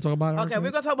 Okay. Are we gonna talk about it? Okay, we're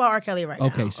gonna talk about R. Kelly right now.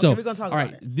 Okay, so we're gonna talk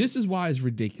about it. This is why it's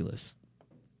ridiculous.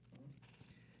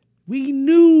 We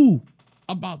knew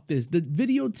about this. The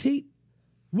videotape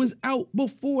was out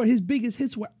before. His biggest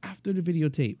hits were after the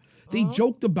videotape. They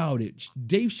joked about it.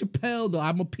 Dave Chappelle, the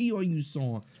 "I'ma Pee on You"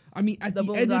 song. I mean, at the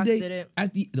end of the day,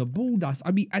 the Boondocks.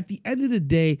 I mean, at the end of the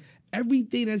day,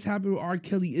 everything that's happened with R.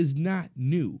 Kelly is not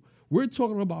new. We're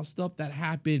talking about stuff that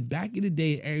happened back in the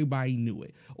day, and everybody knew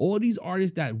it. All these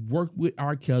artists that work with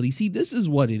R. Kelly. See, this is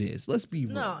what it is. Let's be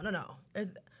real. No.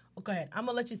 Go ahead. I'm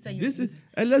gonna let you say your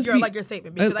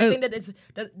statement, because I think that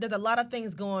there's a lot of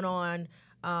things going on.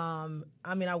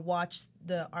 I watched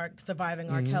the Surviving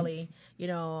R. Kelly. If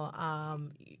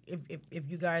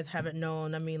you guys haven't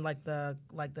known,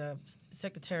 the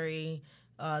secretary,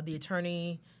 the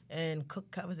attorney in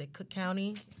Cook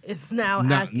County is now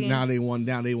asking. Now they want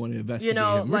to investigate.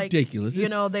 Ridiculous.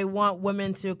 They want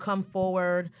women to come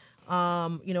forward.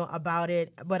 About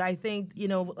it. But I think,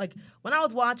 when I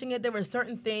was watching it, there were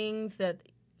certain things that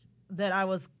I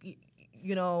was,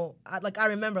 I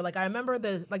remember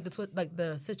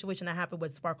the situation that happened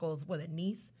with Sparkle's,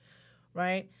 niece,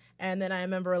 right? And then I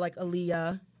remember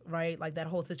Aaliyah, right? That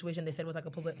whole situation they said was a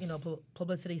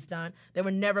publicity stunt. They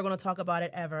were never going to talk about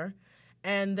it ever.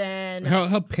 And then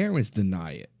her parents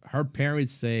deny it. Her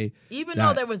parents say, even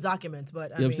though there was documents,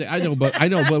 but I know,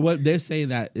 but what they're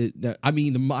saying I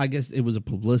guess it was a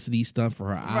publicity stunt for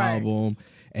her album,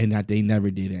 and that they never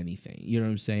did anything. You know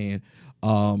what I'm saying?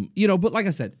 But like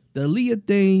I said, the Aaliyah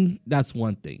thing, that's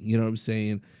one thing. You know what I'm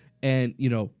saying? And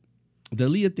the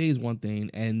Aaliyah thing is one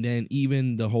thing, and then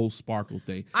even the whole Sparkle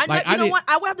thing. What?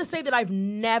 I would have to say that I've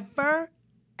never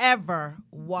ever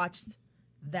watched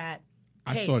that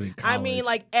tape. I saw it in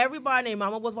college. Everybody named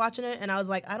Mama was watching it, and I was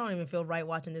like, I don't even feel right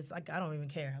watching this. I don't even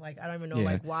care. I don't even know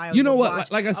why. A grown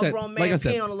man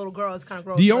peeing on a little girl is kind of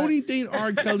gross. The only thing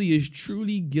R. Kelly is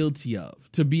truly guilty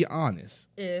of, to be honest,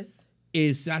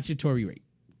 is statutory rape.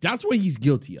 That's what he's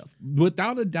guilty of,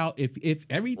 without a doubt. If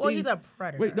everything, well, he's a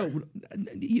predator. Wait, no,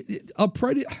 a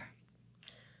predator.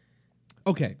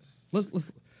 Okay, let's.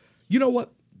 You know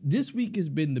what? this week has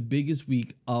been the biggest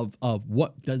week of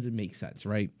what doesn't make sense,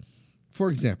 right? For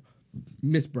example,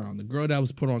 Miss Brown, the girl that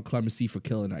was put on clemency for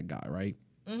killing that guy, right?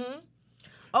 Mm-hmm.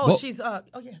 Oh, she's oh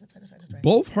yeah, that's right.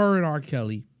 Both her and R.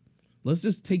 Kelly, let's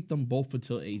just take them both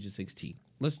until age of 16.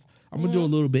 I'm gonna do a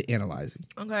little bit analyzing.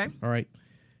 Okay. All right.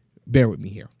 Bear with me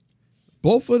here.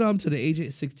 Both of them to the age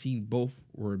of 16, both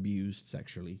were abused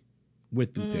sexually,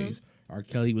 went through things. R.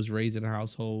 Kelly was raised in a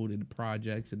household in the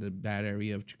projects in the bad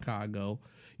area of Chicago.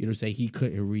 You know, say he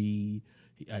couldn't read.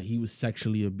 He was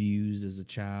sexually abused as a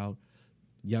child.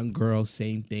 Young girl,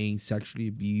 same thing, sexually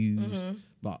abused.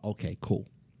 But okay, cool.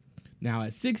 Now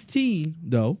at 16,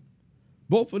 though,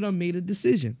 both of them made a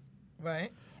decision.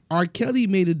 Right. R. Kelly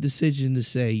made a decision to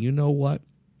say, you know what?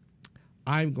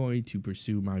 I'm going to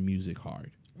pursue my music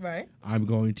hard. Right. I'm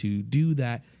going to do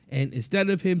that. And instead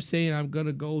of him saying, I'm going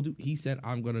to go do, he said,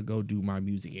 I'm going to go do my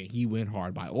music. And he went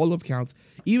hard by all accounts.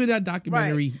 Even that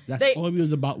documentary, that's all he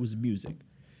was about was music.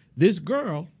 This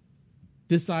girl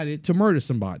decided to murder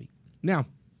somebody. Now,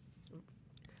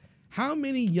 how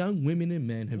many young women and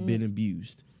men have been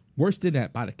abused? Worse than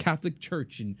that, by the Catholic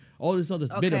Church and all this other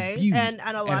been abused. And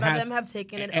a lot of them have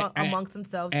taken it amongst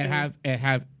themselves too.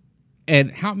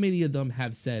 And how many of them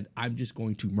have said, I'm just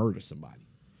going to murder somebody?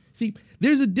 See,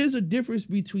 there's a difference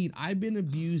between I've been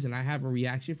abused and I have a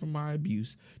reaction from my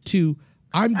abuse to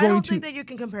I don't think that you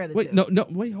can compare the two. No,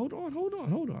 wait, hold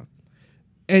on.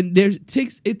 And it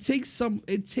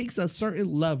takes a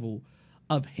certain level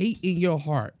of hate in your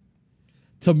heart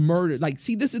to murder. Like,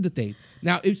 see, this is the thing.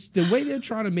 Now, it's the way they're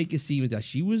trying to make it seem is that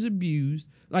she was abused.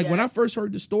 Like, when I first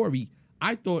heard the story,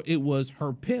 I thought it was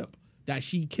her pimp that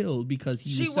she killed because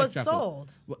she was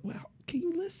sold. Well, can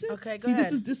you listen? Okay, go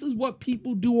ahead. This is what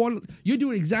people do on. You're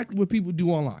doing exactly what people do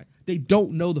online. They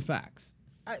don't know the facts.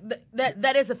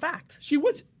 That is a fact. She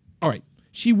was all right.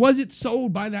 She wasn't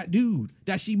sold by that dude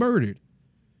that she murdered.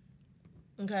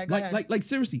 Okay, go ahead. Like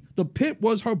seriously, the pimp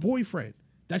was her boyfriend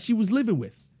that she was living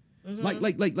with.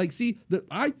 See,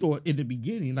 I thought in the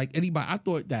beginning, like anybody, I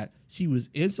thought that she was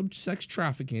in some sex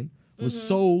trafficking, was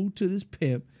sold to this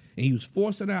pimp, and he was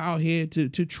forcing her out here to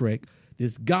trick.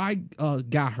 This guy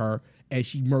got her, and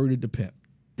she murdered the pimp.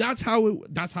 That's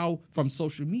how from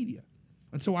social media.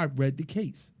 Until I read the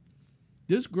case.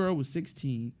 This girl was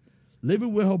 16,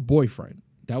 living with her boyfriend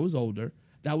that was older,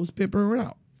 that was pimping her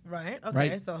out. Right. Okay.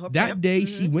 Right? So her that pimp. day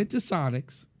she went to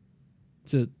Sonic's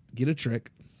to get a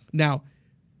trick. Now,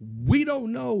 we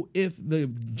don't know if the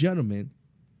gentleman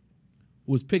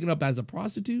was picking up as a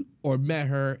prostitute or met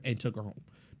her and took her home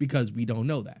because we don't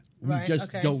know that. We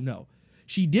just don't know.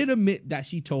 She did admit that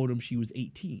she told him she was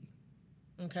 18.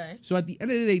 Okay. So at the end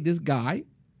of the day, this guy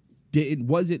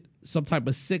wasn't some type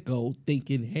of sicko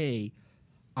thinking, hey,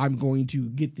 I'm going to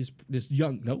get this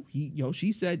young. No,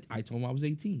 she said, I told him I was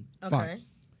 18. Okay. Fine.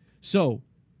 So,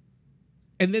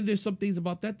 and then there's some things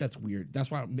about that's weird.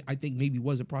 That's why I think maybe it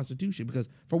wasn't prostitution because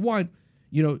for one,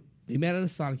 they met at a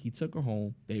Sonic. He took her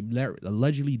home. They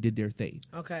allegedly did their thing.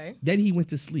 Okay. Then he went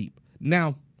to sleep.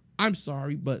 Now, I'm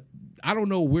sorry, but I don't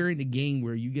know where in the game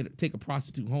where you take a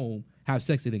prostitute home, have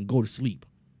sex, and then go to sleep.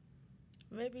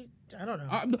 Maybe I don't know.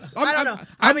 I don't know.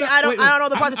 I don't know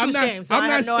the prostitute's game, so I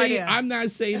have no idea. I'm not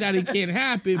saying that it can't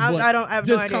happen, but I have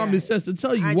just no idea. common sense to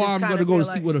tell you why I'm going to go to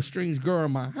sleep with a strange girl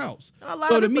in my house.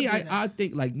 So to me, I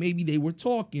think like maybe they were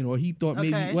talking or he thought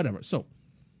maybe whatever. So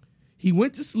he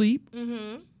went to sleep.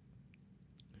 Mm-hmm.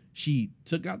 She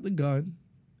took out the gun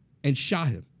and shot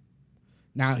him.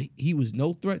 Now he was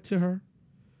no threat to her.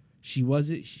 He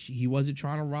wasn't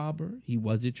trying to rob her. He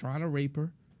wasn't trying to rape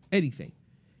her. Anything.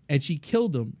 And she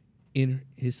killed him in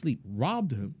his sleep,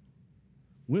 robbed him,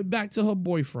 went back to her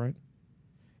boyfriend,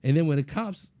 and then when the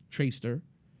cops traced her,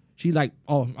 she like,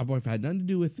 oh, my boyfriend had nothing to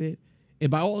do with it. And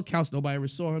by all accounts, nobody ever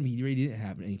saw him. He really didn't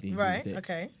have anything to do with it.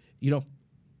 Okay.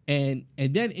 And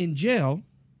then in jail,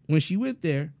 when she went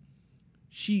there,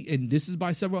 and this is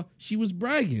by several, she was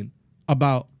bragging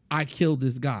about, I killed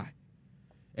this guy.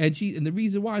 And the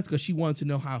reason why is because she wanted to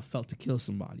know how it felt to kill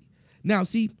somebody. Now,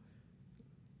 see,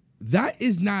 that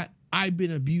is not, I've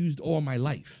been abused all my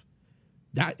life.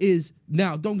 That is,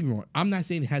 now, don't get me wrong. I'm not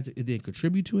saying it didn't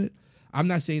contribute to it. I'm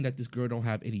not saying that this girl don't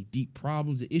have any deep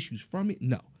problems or issues from it.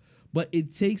 No. But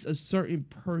it takes a certain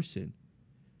person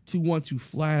to want to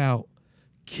flat out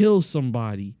kill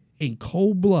somebody in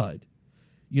cold blood.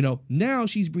 Now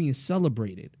she's being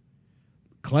celebrated.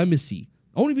 Clemency.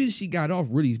 Only reason she got off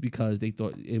really is because they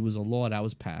thought it was a law that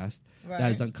was passed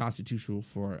that is unconstitutional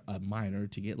for a minor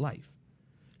to get life.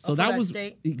 So that was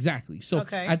state? Exactly. So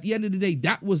at the end of the day,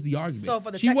 that was the argument. So for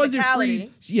the she wasn't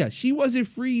free. Yeah, she wasn't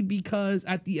free because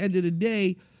at the end of the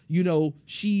day,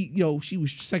 she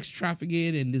was sex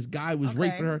trafficking and this guy was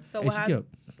raping her. So and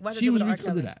Why does it She do was with R. because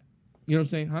of Kelly? that. You know what I'm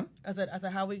saying, huh? I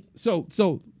said how we.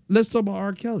 So let's talk about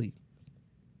R. Kelly.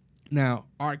 Now,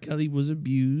 R. Kelly was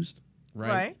abused, right?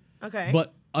 Right. Okay.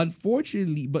 But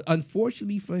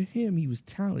unfortunately for him, he was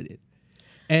talented.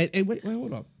 And wait,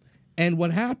 hold up. And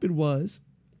what happened was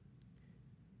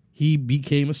he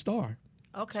became a star.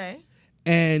 Okay.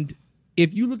 And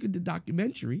if you look at the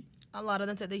documentary, A lot of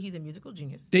them said that he's a musical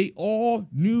genius. they all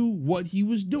knew what he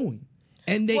was doing.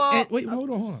 And they Well, hold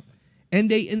on. And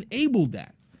they enabled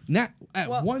that. Not at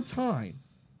Well- one time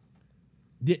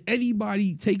did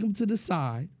anybody take him to the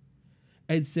side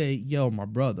and say, "Yo, my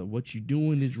brother, what you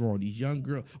doing is wrong. These young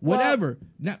girls, Well- whatever."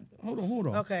 Now, hold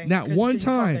on. Okay. Not 'cause one you're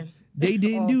time talking they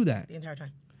didn't all do that. the entire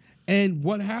time. And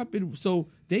what happened? So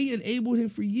they enabled him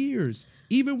for years.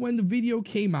 Even when the video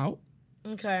came out,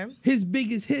 Okay. his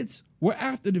biggest hits were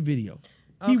after the video.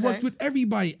 He Okay. worked with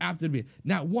everybody after the video.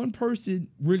 Not one person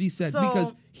really said, So-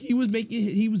 because he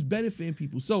was benefiting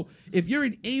people. So if you're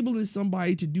enabling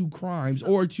somebody to do crimes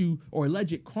or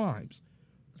alleged crimes,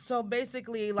 So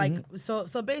basically, like, Mm-hmm.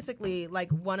 so basically,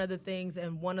 like, one of the things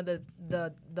and one of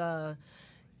the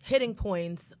hitting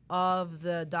points of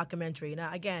the documentary.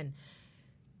 Now, again,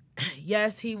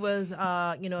 yes, he was,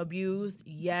 abused.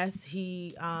 Yes,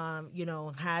 he,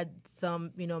 had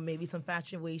some, maybe some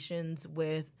infatuations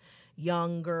with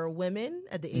younger women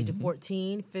at the age of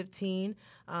 14, 15.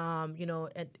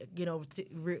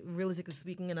 Realistically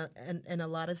speaking, in a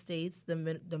lot of states, the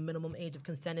minimum age of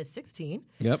consent is 16.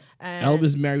 Yep. And,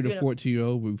 Elvis married you a know-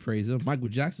 14-year-old. We praise him. Michael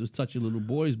Jackson was touching little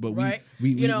boys, but Right.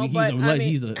 he's but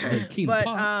the king of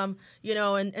pop.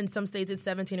 in some states it's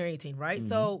 17 or 18, right?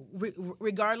 So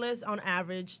regardless, on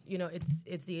average,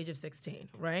 it's the age of 16,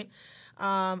 right?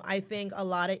 I think a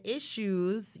lot of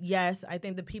issues, yes, I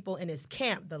think the people in his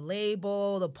camp, the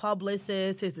label, the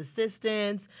publicist, his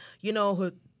assistants,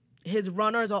 his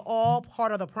runners are all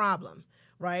part of the problem,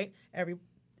 right?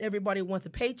 Everybody wants a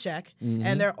paycheck,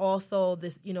 and they're also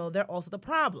they're also the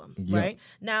problem, right?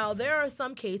 Now there are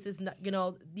some cases,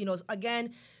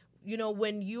 again,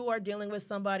 when you are dealing with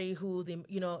somebody who's,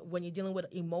 when you're dealing with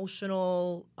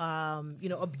emotional,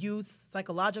 abuse,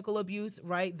 psychological abuse,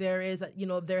 right? There's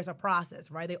a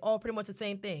process, right? They all pretty much the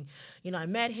same thing. I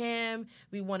met him,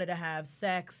 we wanted to have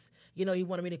sex. He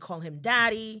wanted me to call him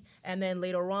daddy. And then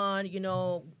later on,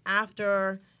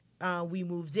 after we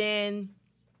moved in,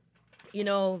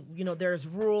 there's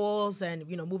rules and,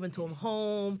 moving to him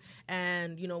home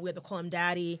and, we had to call him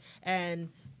daddy and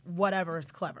whatever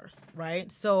is clever,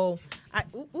 right? So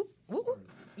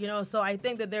so I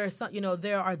think that there is some,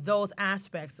 there are those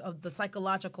aspects of the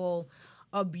psychological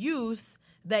abuse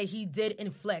that he did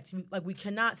inflict. Like, we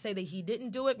cannot say that he didn't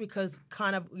do it because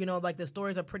kind of, like the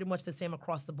stories are pretty much the same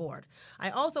across the board. I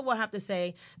also will have to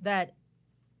say that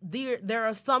there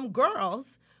are some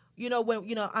girls,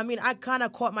 I kind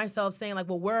of caught myself saying, like,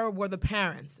 well, where were the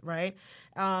parents, right?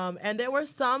 And there were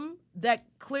some that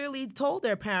clearly told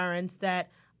their parents that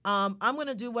I'm going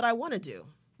to do what I want to do,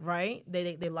 right?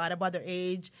 They lied about their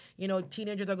age.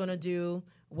 Teenagers are going to do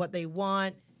what they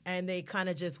want. And they kind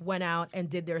of just went out and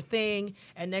did their thing.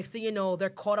 And next thing you know, they're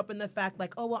caught up in the fact,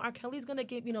 like, oh, well, R. Kelly's going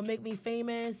to make me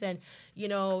famous. And,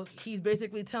 he's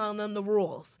basically telling them the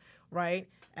rules, right?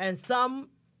 And some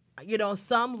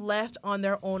left on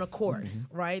their own accord,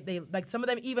 right? They, like, some of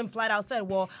them even flat out said,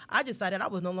 well, I decided I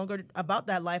was no longer about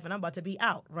that life and I'm about to be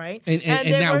out, right? And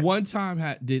now one time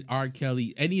did R.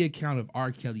 Kelly, any account of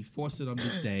R. Kelly, force it on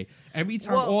this day. Every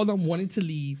time all of them wanted to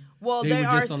leave, well, they there were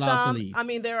are just allowed some. to leave. I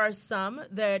mean, there are some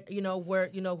that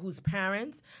whose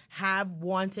parents have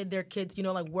wanted their kids.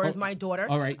 Like, where's my daughter?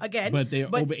 All right, again, but they're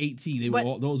over 18.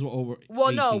 Those were over. Well,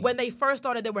 18. no, when they first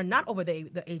started, they were not over the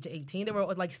age of 18. They were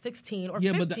like 16 or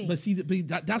 15.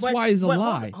 That's why it's a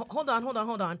lie. Hold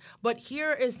on. But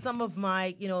here is some of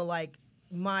my,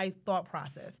 my thought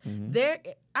process.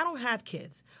 I don't have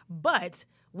kids, but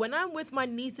when I'm with my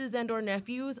nieces and or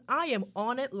nephews, I am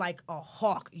on it like a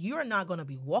hawk. You're not going to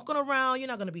be walking around. You're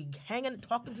not going to be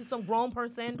talking to some grown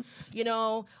person,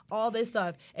 all this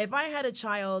stuff. If I had a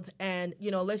child and,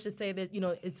 let's just say that,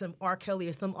 it's some R. Kelly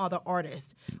or some other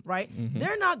artist, right?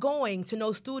 They're not going to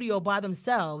no studio by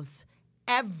themselves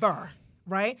ever,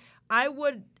 right? I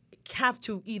would have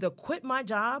to either quit my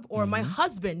job or my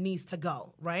husband needs to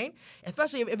go, right?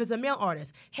 Especially if it's a male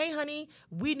artist. Hey, honey,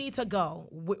 we need to go.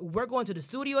 We're going to the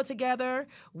studio together.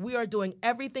 We are doing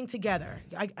everything together.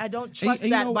 I don't trust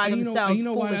that by themselves. You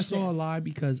know why that's foolishness. all a lie?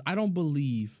 Because I don't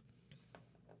believe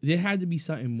there had to be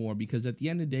something more. Because at the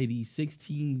end of the day, these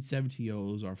 16,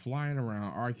 17-year-olds are flying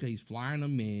around. R. Kelly's flying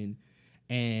them in.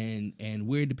 and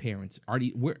where are the parents?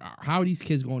 How are these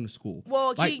kids going to school?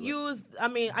 Well, like, he used. I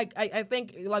mean, I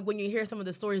think like when you hear some of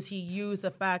the stories, he used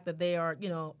the fact that they are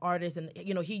artists, and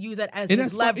he used that as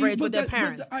his leverage with their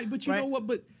parents. But you know what?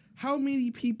 But how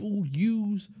many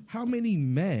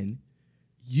men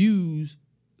use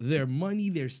their money,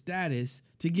 their status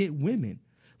to get women?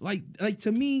 Like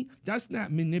to me, that's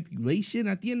not manipulation.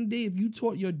 At the end of the day, if you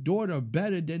taught your daughter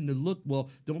better than to look, well,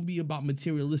 don't be about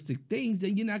materialistic things,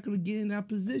 then you're not going to get in that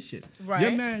position. Right.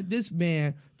 You're mad at this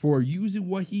man for using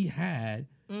what he had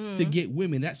to get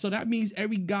women. So that means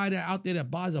every guy out there that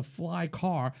buys a fly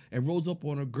car and rolls up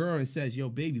on a girl and says, yo,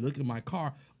 baby, look at my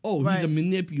car. Oh, he's a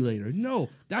manipulator. No,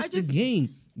 that's the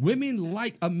game. Women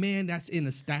like a man that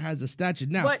has a stature.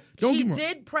 Now, but he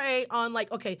did prey on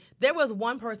there was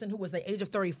one person who was the age of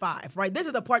 35, right? This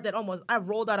is the part that I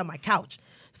rolled out of my couch.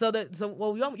 She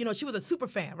was a super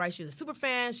fan, right? She was a super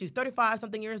fan. She's 35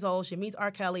 something years old. She meets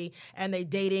R. Kelly and they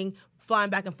dating, flying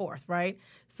back and forth, right?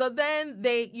 So then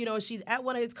she's at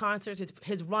one of his concerts.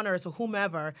 His runners or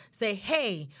whomever say,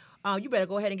 hey, you better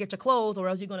go ahead and get your clothes, or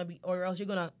else you're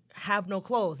gonna have no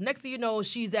clothes. Next thing you know,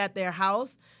 she's at their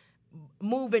house,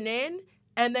 moving in,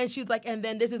 and then she's like, and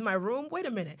then this is my room. Wait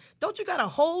a minute, don't you got a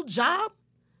whole job?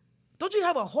 Don't you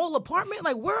have a whole apartment?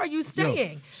 Like, where are you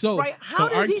staying? Right? How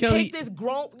does he take this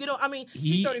grown?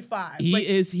 She's 35.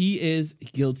 He is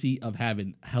guilty of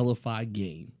having hellified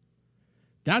game.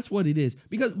 That's what it is.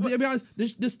 Because to be honest,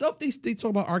 the stuff they talk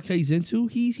about R. Kelly's into,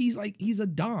 he's a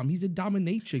dom. He's a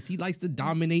dominatrix. He likes to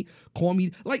dominate, call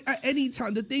me. Like, at any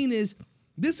time, the thing is,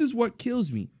 this is what kills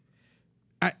me.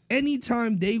 At any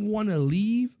time they want to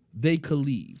leave, they could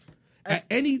leave. At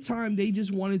any time they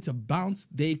just wanted to bounce,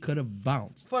 they could have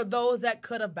bounced. For those that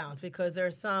could have bounced, because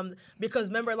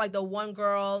remember, like the one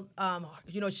girl,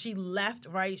 she left,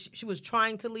 right? She was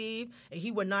trying to leave, and he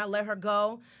would not let her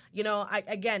go. I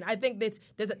think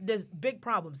there's big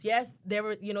problems. Yes,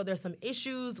 there's some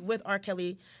issues with R.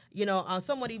 Kelly.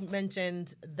 Somebody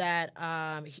mentioned that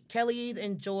Kelly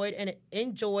enjoyed and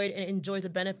enjoys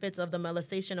the benefits of the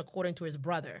molestation according to his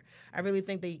brother. I really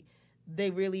think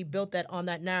they really built that on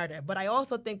that narrative. But I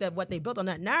also think that what they built on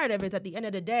that narrative is at the end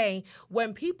of the day,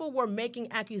 when people were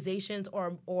making accusations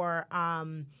or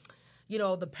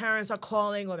the parents are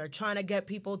calling or they're trying to get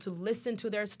people to listen to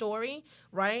their story,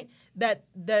 right? That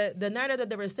the narrative that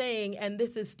they were saying, and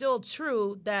this is still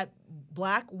true, that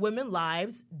Black women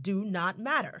lives do not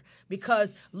matter.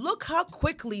 Because look how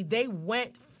quickly they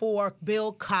went for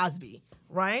Bill Cosby.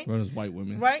 Right? Well, those white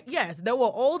women. Right? Yes. There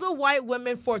were older white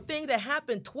women for things that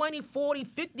happened 20, 40,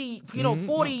 50,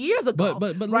 40 years ago.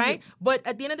 But right? But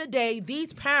at the end of the day,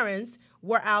 these parents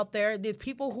were out there. There's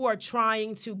people who are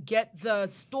trying to get the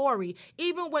story.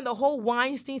 Even when the whole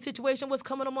Weinstein situation was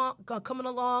coming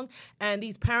along, and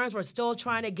these parents were still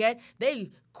trying to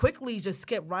they quickly just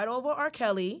skipped right over R.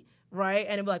 Kelly. Right,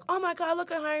 and it'd be like, "Oh my God,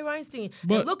 look at Harvey Weinstein,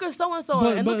 and look at so and so,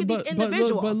 and look at these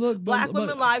individuals." Black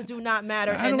women's lives do not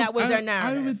matter, and that was their narrative.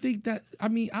 I don't even think that. I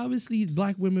mean, obviously,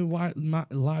 Black women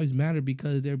lives matter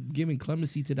because they're giving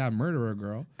clemency to that murderer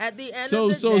girl. At the end of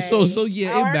the day, so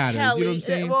yeah, it matters. Kelly, you know what I'm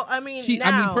saying? Well, I mean,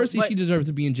 personally, she deserves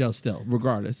to be in jail still,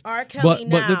 regardless. R. Kelly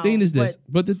but the thing is this.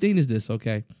 But the thing is this.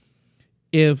 Okay,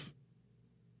 if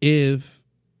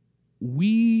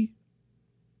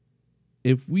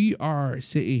we are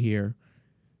sitting here,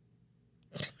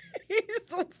 he's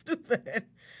so stupid.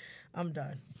 I'm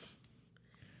done,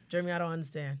 Jeremy. I don't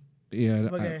understand. Yeah.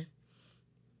 Okay.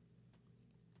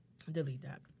 Delete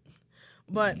that.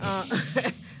 But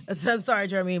sorry,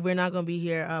 Jeremy. We're not going to be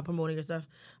here promoting your stuff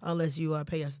unless you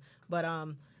pay us. But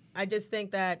I just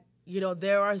think that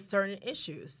there are certain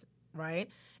issues, right?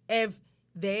 If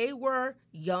they were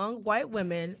young white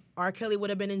women, R. Kelly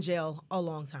would have been in jail a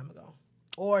long time ago.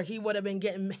 Or he would have been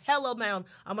getting hella amount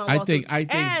of lawsuits. I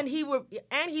think,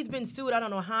 and he's been sued. I don't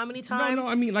know how many times. No,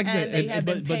 I mean, like I said, they have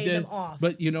been paying them off.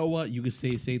 But you know what? You could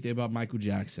say the same thing about Michael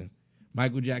Jackson.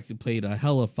 Michael Jackson played a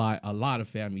lot of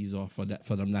families off for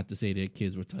them not to say their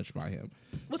kids were touched by him.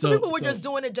 Well, some people were just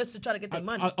doing it just to try to get their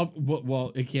money.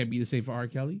 Well, it can't be the same for R.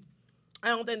 Kelly. I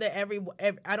don't think that every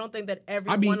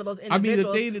one of those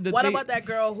individuals. What about that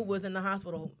girl who was in the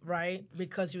hospital, right?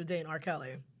 Because she was dating R.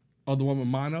 Kelly. Oh, the one with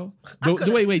Mono? Wait.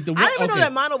 I didn't even know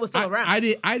that Mono was still around. I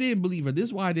didn't believe her. This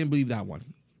is why I didn't believe that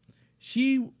one.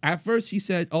 At first she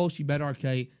said, oh, she bet R.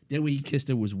 Kelly. Then when he kissed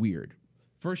her, it was weird.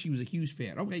 First, she was a huge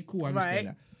fan. Okay, cool. I understand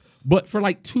that. But for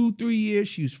like 2-3 years,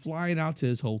 she was flying out to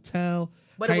his hotel,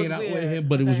 hanging out with him,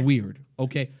 but it was weird.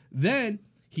 Okay. Then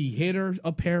he hit her,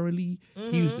 apparently.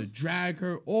 Mm-hmm. He used to drag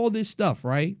her, all this stuff,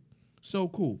 right? So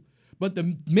cool. But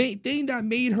the main thing that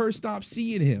made her stop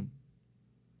seeing him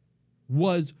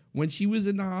was when she was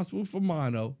in the hospital for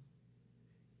mono,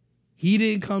 he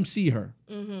didn't come see her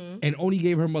and only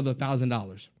gave her mother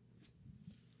 $1,000.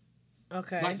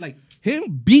 Okay. Like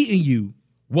him beating you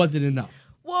wasn't enough.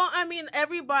 Well, I mean,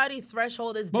 everybody's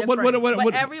threshold is But different.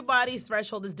 what- Everybody's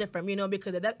threshold is different,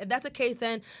 because if that's the case,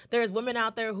 then there's women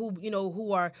out there who,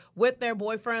 who are with their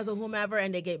boyfriends or whomever,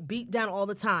 and they get beat down all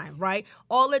the time, right?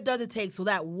 All it does, it takes so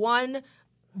that one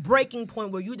breaking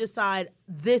point where you decide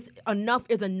enough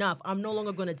is enough. I'm no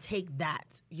longer going to take that,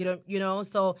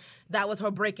 so that was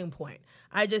her breaking point.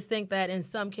 I just think that in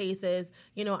some cases,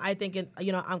 I think,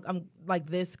 I'm like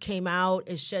this came out,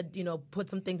 it shed, put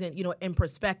some things in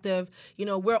perspective.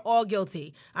 We're all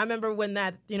guilty. I remember when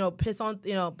that,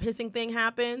 pissing thing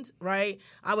happened, right?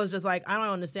 I was just like, I don't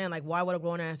understand, like, why would a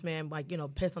grown ass man, like,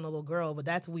 piss on a little girl? But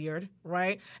that's weird,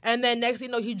 right? And then next thing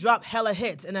you know, he dropped hella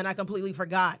hits, and then I completely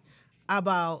forgot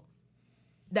about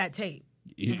that tape.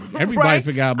 Everybody right?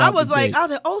 forgot about I was the like,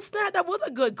 tape. oh snap, that was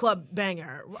a good club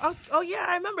banger. Oh yeah,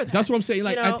 I remember that. That's what I'm saying.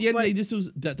 Like at the end of the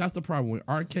but- day, that's the problem. When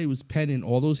R.K. was penning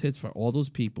all those hits for all those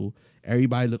people,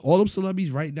 everybody look, all those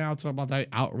celebrities right now talking about that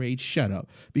outrage. Shut up,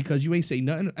 because you ain't say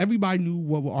nothing. Everybody knew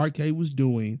what R.K. was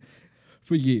doing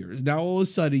for years. Now all of a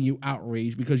sudden you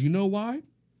outraged because you know why?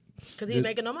 Because he's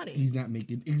making no money. He's not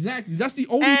making exactly. That's the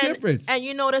only difference. And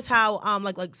you notice how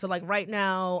like right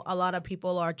now a lot of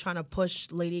people are trying to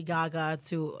push Lady Gaga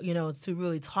to to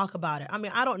really talk about it. I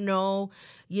mean, I don't know,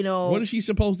 What is she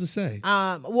supposed to say?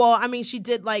 Well, I mean, she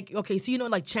did like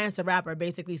like Chance the Rapper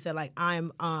basically said like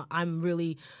I'm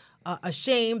really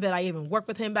ashamed that I even worked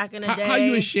with him back in the day. How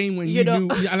you ashamed when you knew?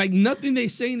 Like nothing they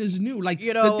saying is new. Like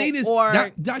the thing is,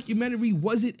 that documentary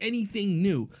wasn't anything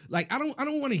new. Like I don't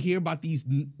want to hear about these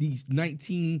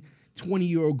 19,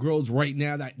 20-year-old girls right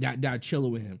now that are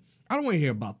chilling with him. I don't want to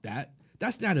hear about that.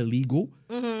 That's not illegal.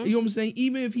 You know what I'm saying?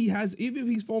 Even if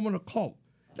he's forming a cult,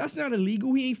 that's not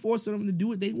illegal. He ain't forcing them to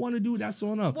do it. They want to do it. That's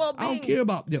on up. Well, I don't care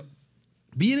about them.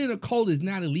 Being in a cult is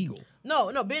not illegal.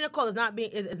 No, being a cult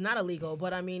is not illegal.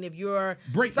 But I mean, if you're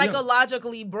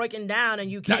psychologically breaking down and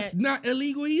you can't, that's not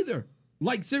illegal either.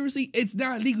 Like seriously, it's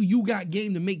not illegal. You got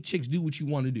game to make chicks do what you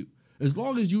want to do. As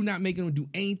long as you're not making them do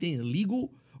anything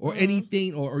illegal or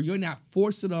anything, or you're not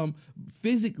forcing them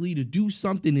physically to do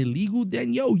something illegal,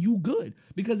 then you good.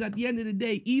 Because at the end of the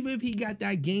day, even if he got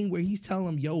that game where he's telling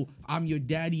them, yo, I'm your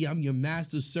daddy, I'm your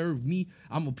master, serve me,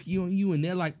 I'm gonna pee on you, and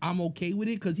they're like, I'm okay with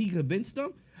it because he convinced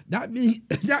them. That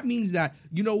means that,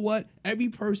 you know what? Every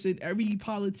person, every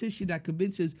politician that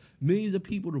convinces millions of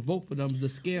people to vote for them is a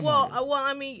scam. Well,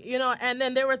 I mean, and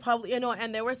then there were probably,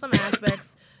 and there were some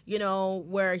aspects,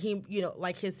 where he,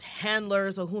 like his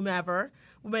handlers or whomever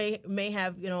may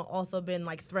have, also been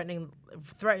like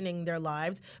threatening their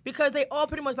lives, because they all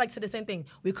pretty much like said the same thing.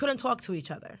 We couldn't talk to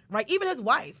each other, right? Even his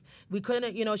wife, we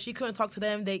couldn't, she couldn't talk to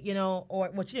them. They, or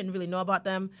what she didn't really know about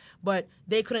them, but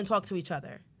they couldn't talk to each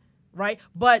other. Right,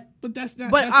 but that's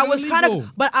not. But that's I was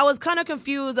illegal. kind of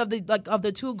confused of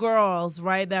the two girls,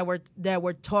 right, that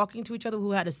were talking to each other,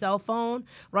 who had a cell phone,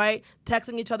 right,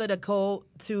 texting each other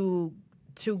to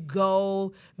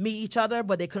go meet each other,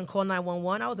 but they couldn't call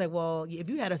 911. I was like, well, if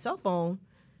you had a cell phone,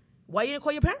 why you didn't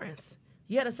call your parents?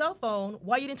 You had a cell phone,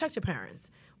 why you didn't text your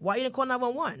parents? Why you didn't call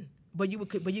 911? But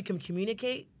you can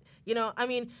communicate. I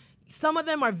mean. Some of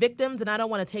them are victims, and I don't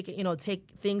want to take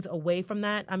things away from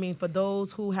that. I mean, for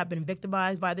those who have been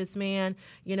victimized by this man,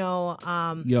 I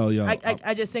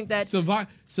just think that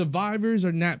survivors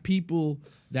are not people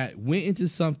that went into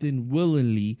something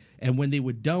willingly, and when they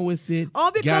were done with it,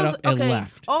 got up and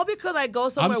left. All because I go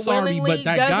somewhere I'm sorry, willingly, but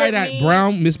that guy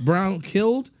that Miss Brown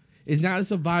killed is not a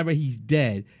survivor. He's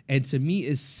dead. And to me,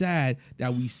 it's sad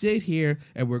that we sit here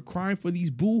and we're crying for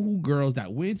these boo-hoo girls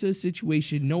that went into a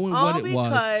situation knowing what it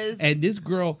was. And this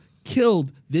girl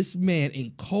killed this man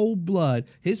in cold blood.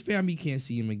 His family can't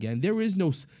see him again.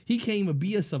 He can't even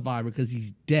be a survivor because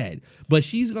he's dead. But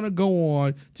she's going to go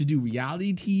on to do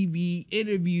reality TV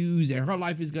interviews, and her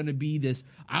life is going to be this,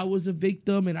 I was a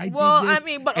victim and I did this. Well, I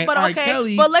mean, but okay.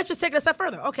 Kelly, but let's just take it a step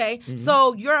further. Okay. Mm-hmm.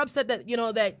 So you're upset that,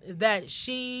 that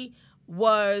she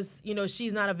was,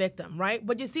 she's not a victim, right?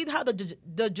 But you see how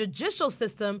the judicial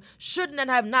system shouldn't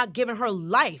have not given her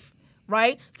life.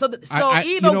 Right,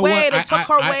 either way, they took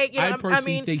her way. I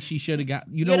personally think she should have got.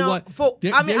 You know what?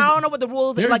 I don't know what the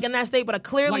rules is like in that state, but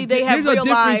clearly they have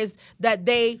realized that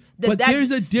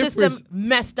that system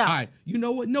messed up. All right, you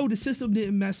know what? No, the system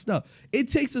didn't mess up. It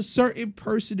takes a certain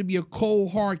person to be a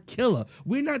cold, hard killer.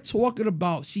 We're not talking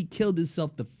about she killed in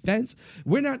self-defense.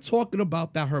 We're not talking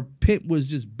about that her pimp was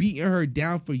just beating her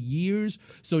down for years,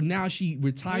 so now she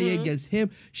retired against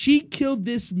him. She killed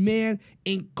this man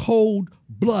in cold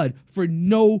blood for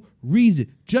no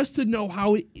reason, just to know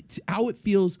how it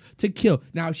feels to kill.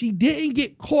 Now, if she didn't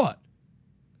get caught,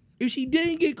 If she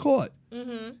didn't get caught,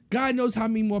 God knows how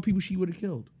many more people she would have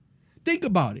killed. Think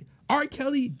about it. R.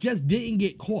 Kelly just didn't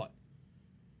get caught.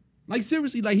 Like,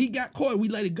 seriously, like, he got caught, we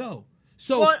let it go.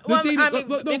 So,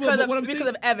 because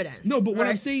of evidence. No, but what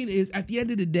I'm saying is, at the end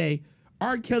of the day,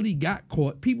 R. Kelly got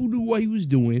caught. People knew what he was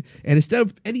doing. And instead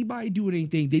of anybody doing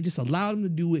anything, they just allowed him to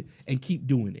do it and keep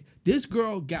doing it. This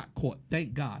girl got caught,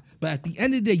 thank God. But at the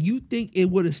end of the day, you think it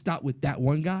would have stopped with that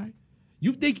one guy?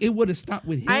 You think it would have stopped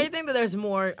with him? I think that there's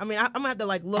more. I mean, I'm going to have to,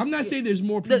 like, look. I'm not saying there's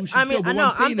more people I mean, I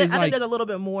know. I think like, there's a little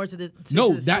bit more to this.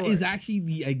 That is actually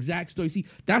the exact story. See,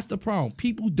 that's the problem.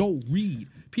 People don't read.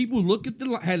 People look at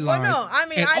the headlines. Well, no, I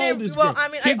mean, I didn't. Well, I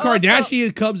mean, Kim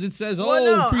Kardashian comes and says, "Oh,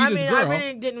 I mean, girl." I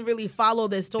really didn't really follow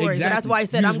this story, exactly. so that's why I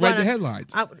said you I'm going to read the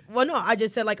headlines. I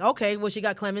just said, like, okay, well, she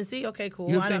got clemency. Okay, cool.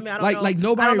 You know I don't know. Like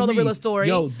nobody. I don't know the reads. real story.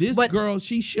 Yo, this girl,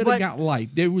 she should have got life.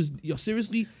 There was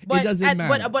seriously, it doesn't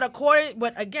matter. But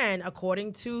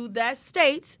according to that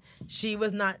state, she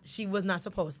was not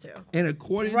supposed to. And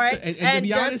according right? to to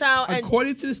be honest,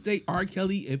 according to the state, R.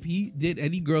 Kelly, if he did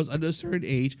any girls under a certain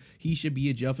age, he should be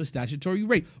in jail for statutory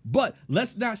rape. But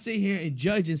let's not sit here and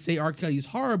judge and say R. Kelly is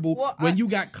horrible when you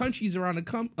got countries around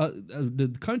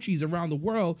the countries around the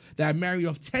world that marry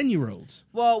off 10-year-olds.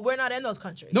 Well, we're not in those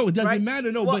countries. No, it doesn't right?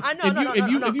 matter. No, well, but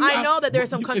I know that there are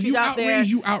some countries out there.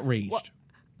 You outraged. Well,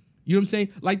 you know what I'm saying?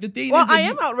 Like the thing. Well, is, I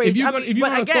am outraged. If you're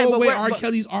gonna throw away R.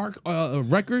 Kelly's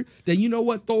record, then you know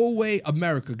what? Throw away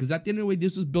America, because at the end of the way,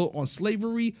 this was built on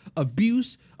slavery,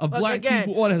 abuse of black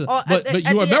people, all that. But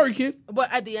you're American.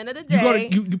 But at the end of the day,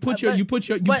 you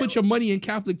put your money in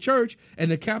Catholic Church, and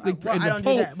the Catholic and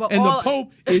the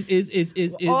Pope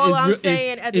is all I'm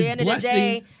saying at the end of the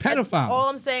day, pedophiles. All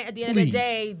I'm saying at the end of the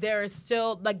day, there is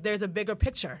still there's a bigger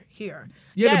picture here.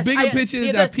 Yeah, the bigger picture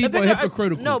is that people are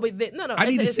hypocritical. No. I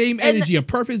need the same energy. A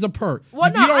perf is a perk. Well,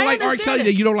 if you don't like R. Kelly,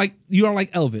 then you don't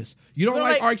like Elvis. You don't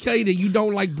like R. Kelly, then you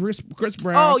don't like Chris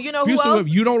Brown. Oh, you know who else?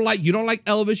 You don't like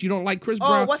Elvis. You don't like Chris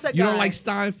Brown. What's that guy? You don't like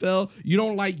Steinfeld. You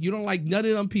don't like none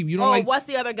of them people. You don't like. What's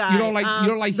the other guy? You don't like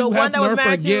the Hugh one that was Hefner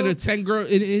married for getting a 10 girl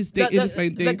in his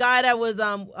thing. The guy that was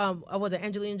was it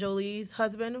Angelina Jolie's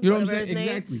husband? You know what I'm saying?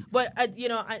 Exactly. But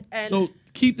so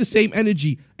keep the same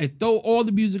energy and throw all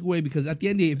the music away, because at the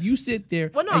end of the day, if you sit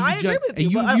there and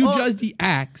you judge the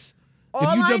acts.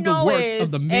 If you judge the work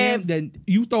of the man, then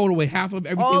you throw away half of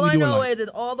everything we do in life. All I know is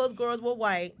all those girls were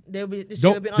white. They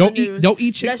should have been on the news. Don't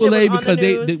eat Chick-fil-A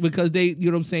because they you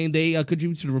know what I'm saying, they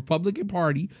contribute to the Republican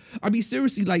Party. I mean,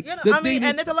 seriously, like and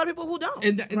there's a lot of people who don't.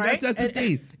 And right? that's the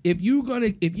thing. If you're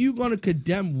gonna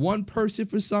condemn one person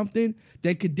for something,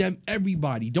 then condemn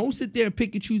everybody. Don't sit there and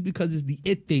pick and choose because it's the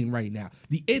it thing right now.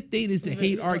 The it thing is to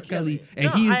hate R. Kelly, and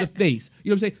he is the face.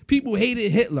 You know what I'm saying? People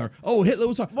hated Hitler. Oh, Hitler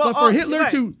was hard. But for Hitler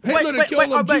to kill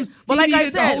them Jews, but like I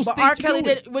said, but R. Kelly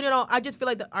did. Well, I just feel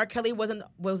like R. Kelly was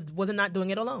not doing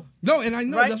it alone. No, and I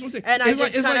know that's what I'm saying. And I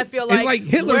just kind of feel like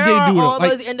Hitler where didn't do it. All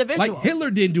those individuals? Like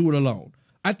Hitler didn't do it alone.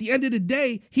 At the end of the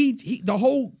day, he the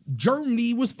whole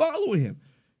Germany was following him.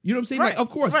 You know what I'm saying? Right, like,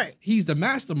 of course, he's the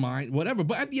mastermind, whatever.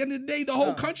 But at the end of the day, the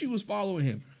whole country was following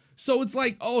him. So it's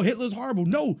like, oh, Hitler's horrible.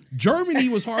 No, Germany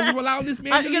was horrible, allowing this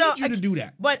man to do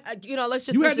that. But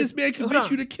this man convince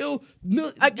you to kill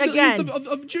millions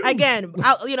of Jews. Again,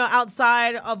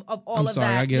 outside of all of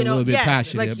that, I get a little bit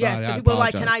passionate about it. People are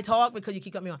like, can I talk because you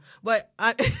keep cutting me off? But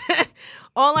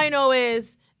all I know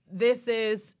is. This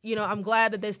is, I'm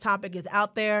glad that this topic is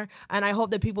out there, and I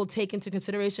hope that people take into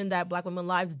consideration that Black women's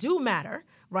lives do matter,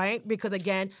 right? Because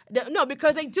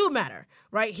because they do matter,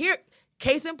 right? Here,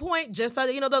 case in point, just like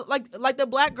like the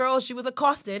black girl, she was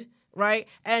accosted, right?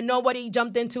 And nobody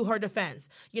jumped into her defense.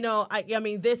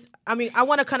 I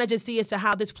want to kind of just see as to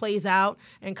how this plays out,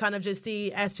 and kind of just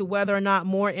see as to whether or not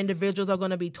more individuals are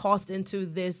going to be tossed into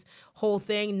this whole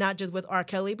thing, not just with R.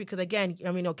 Kelly, because again,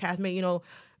 Cass made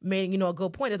a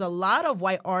good point. There's a lot of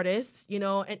white artists,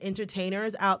 and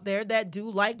entertainers out there that do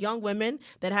like young women,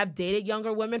 that have dated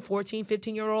younger women, 14,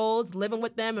 15-year-olds, living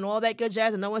with them and all that good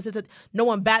jazz. And no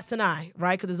one bats an eye,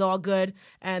 right? Because it's all good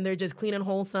and they're just clean and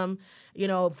wholesome.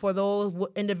 For those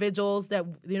individuals that,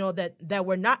 that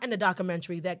were not in the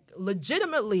documentary, that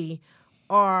legitimately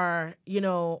are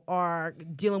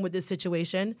dealing with this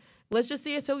situation. Let's just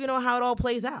see it so how it all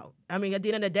plays out. I mean, at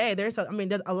the end of the day, there's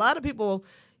a lot of people,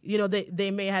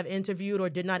 they may have interviewed or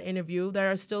did not interview that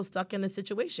are still stuck in the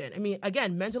situation. I mean,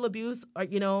 again, mental abuse,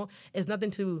 is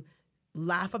nothing to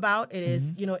laugh about. It is,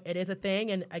 it is a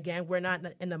thing. And again, we're not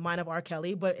in the mind of R.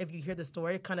 Kelly, but if you hear the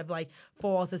story, it kind of like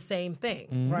falls the same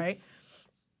thing, right?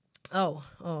 Oh,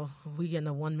 we getting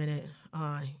a 1 minute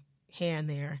hand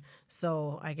there.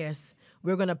 So I guess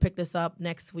we're going to pick this up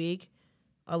next week.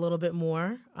 a little bit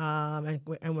more, and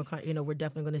we're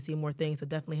definitely going to see more things. So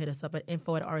definitely hit us up at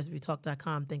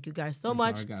info@rsbtalk.com. Thank you guys so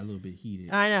much. I got a little bit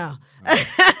heated. I know.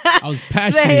 I was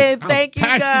passionate. Thank you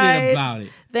guys. About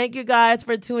it. Thank you guys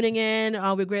for tuning in.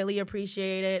 We greatly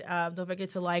appreciate it. Don't forget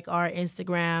to like our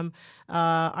Instagram,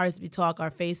 RSB Talk,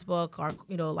 our Facebook, our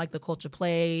like the Culture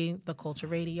Play, the Culture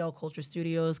Radio, Culture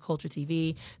Studios, Culture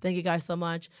TV. Thank you guys so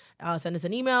much. Send us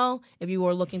an email if you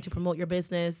are looking to promote your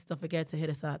business. Don't forget to hit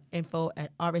us up,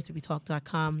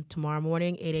 info@rsbtalk.com. Tomorrow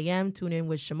morning, 8 a.m. Tune in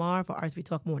with Shamar for RSB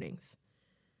Talk Mornings.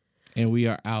 And we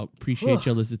are out. Appreciate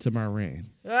y'all listening to my rant.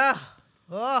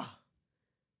 Oh.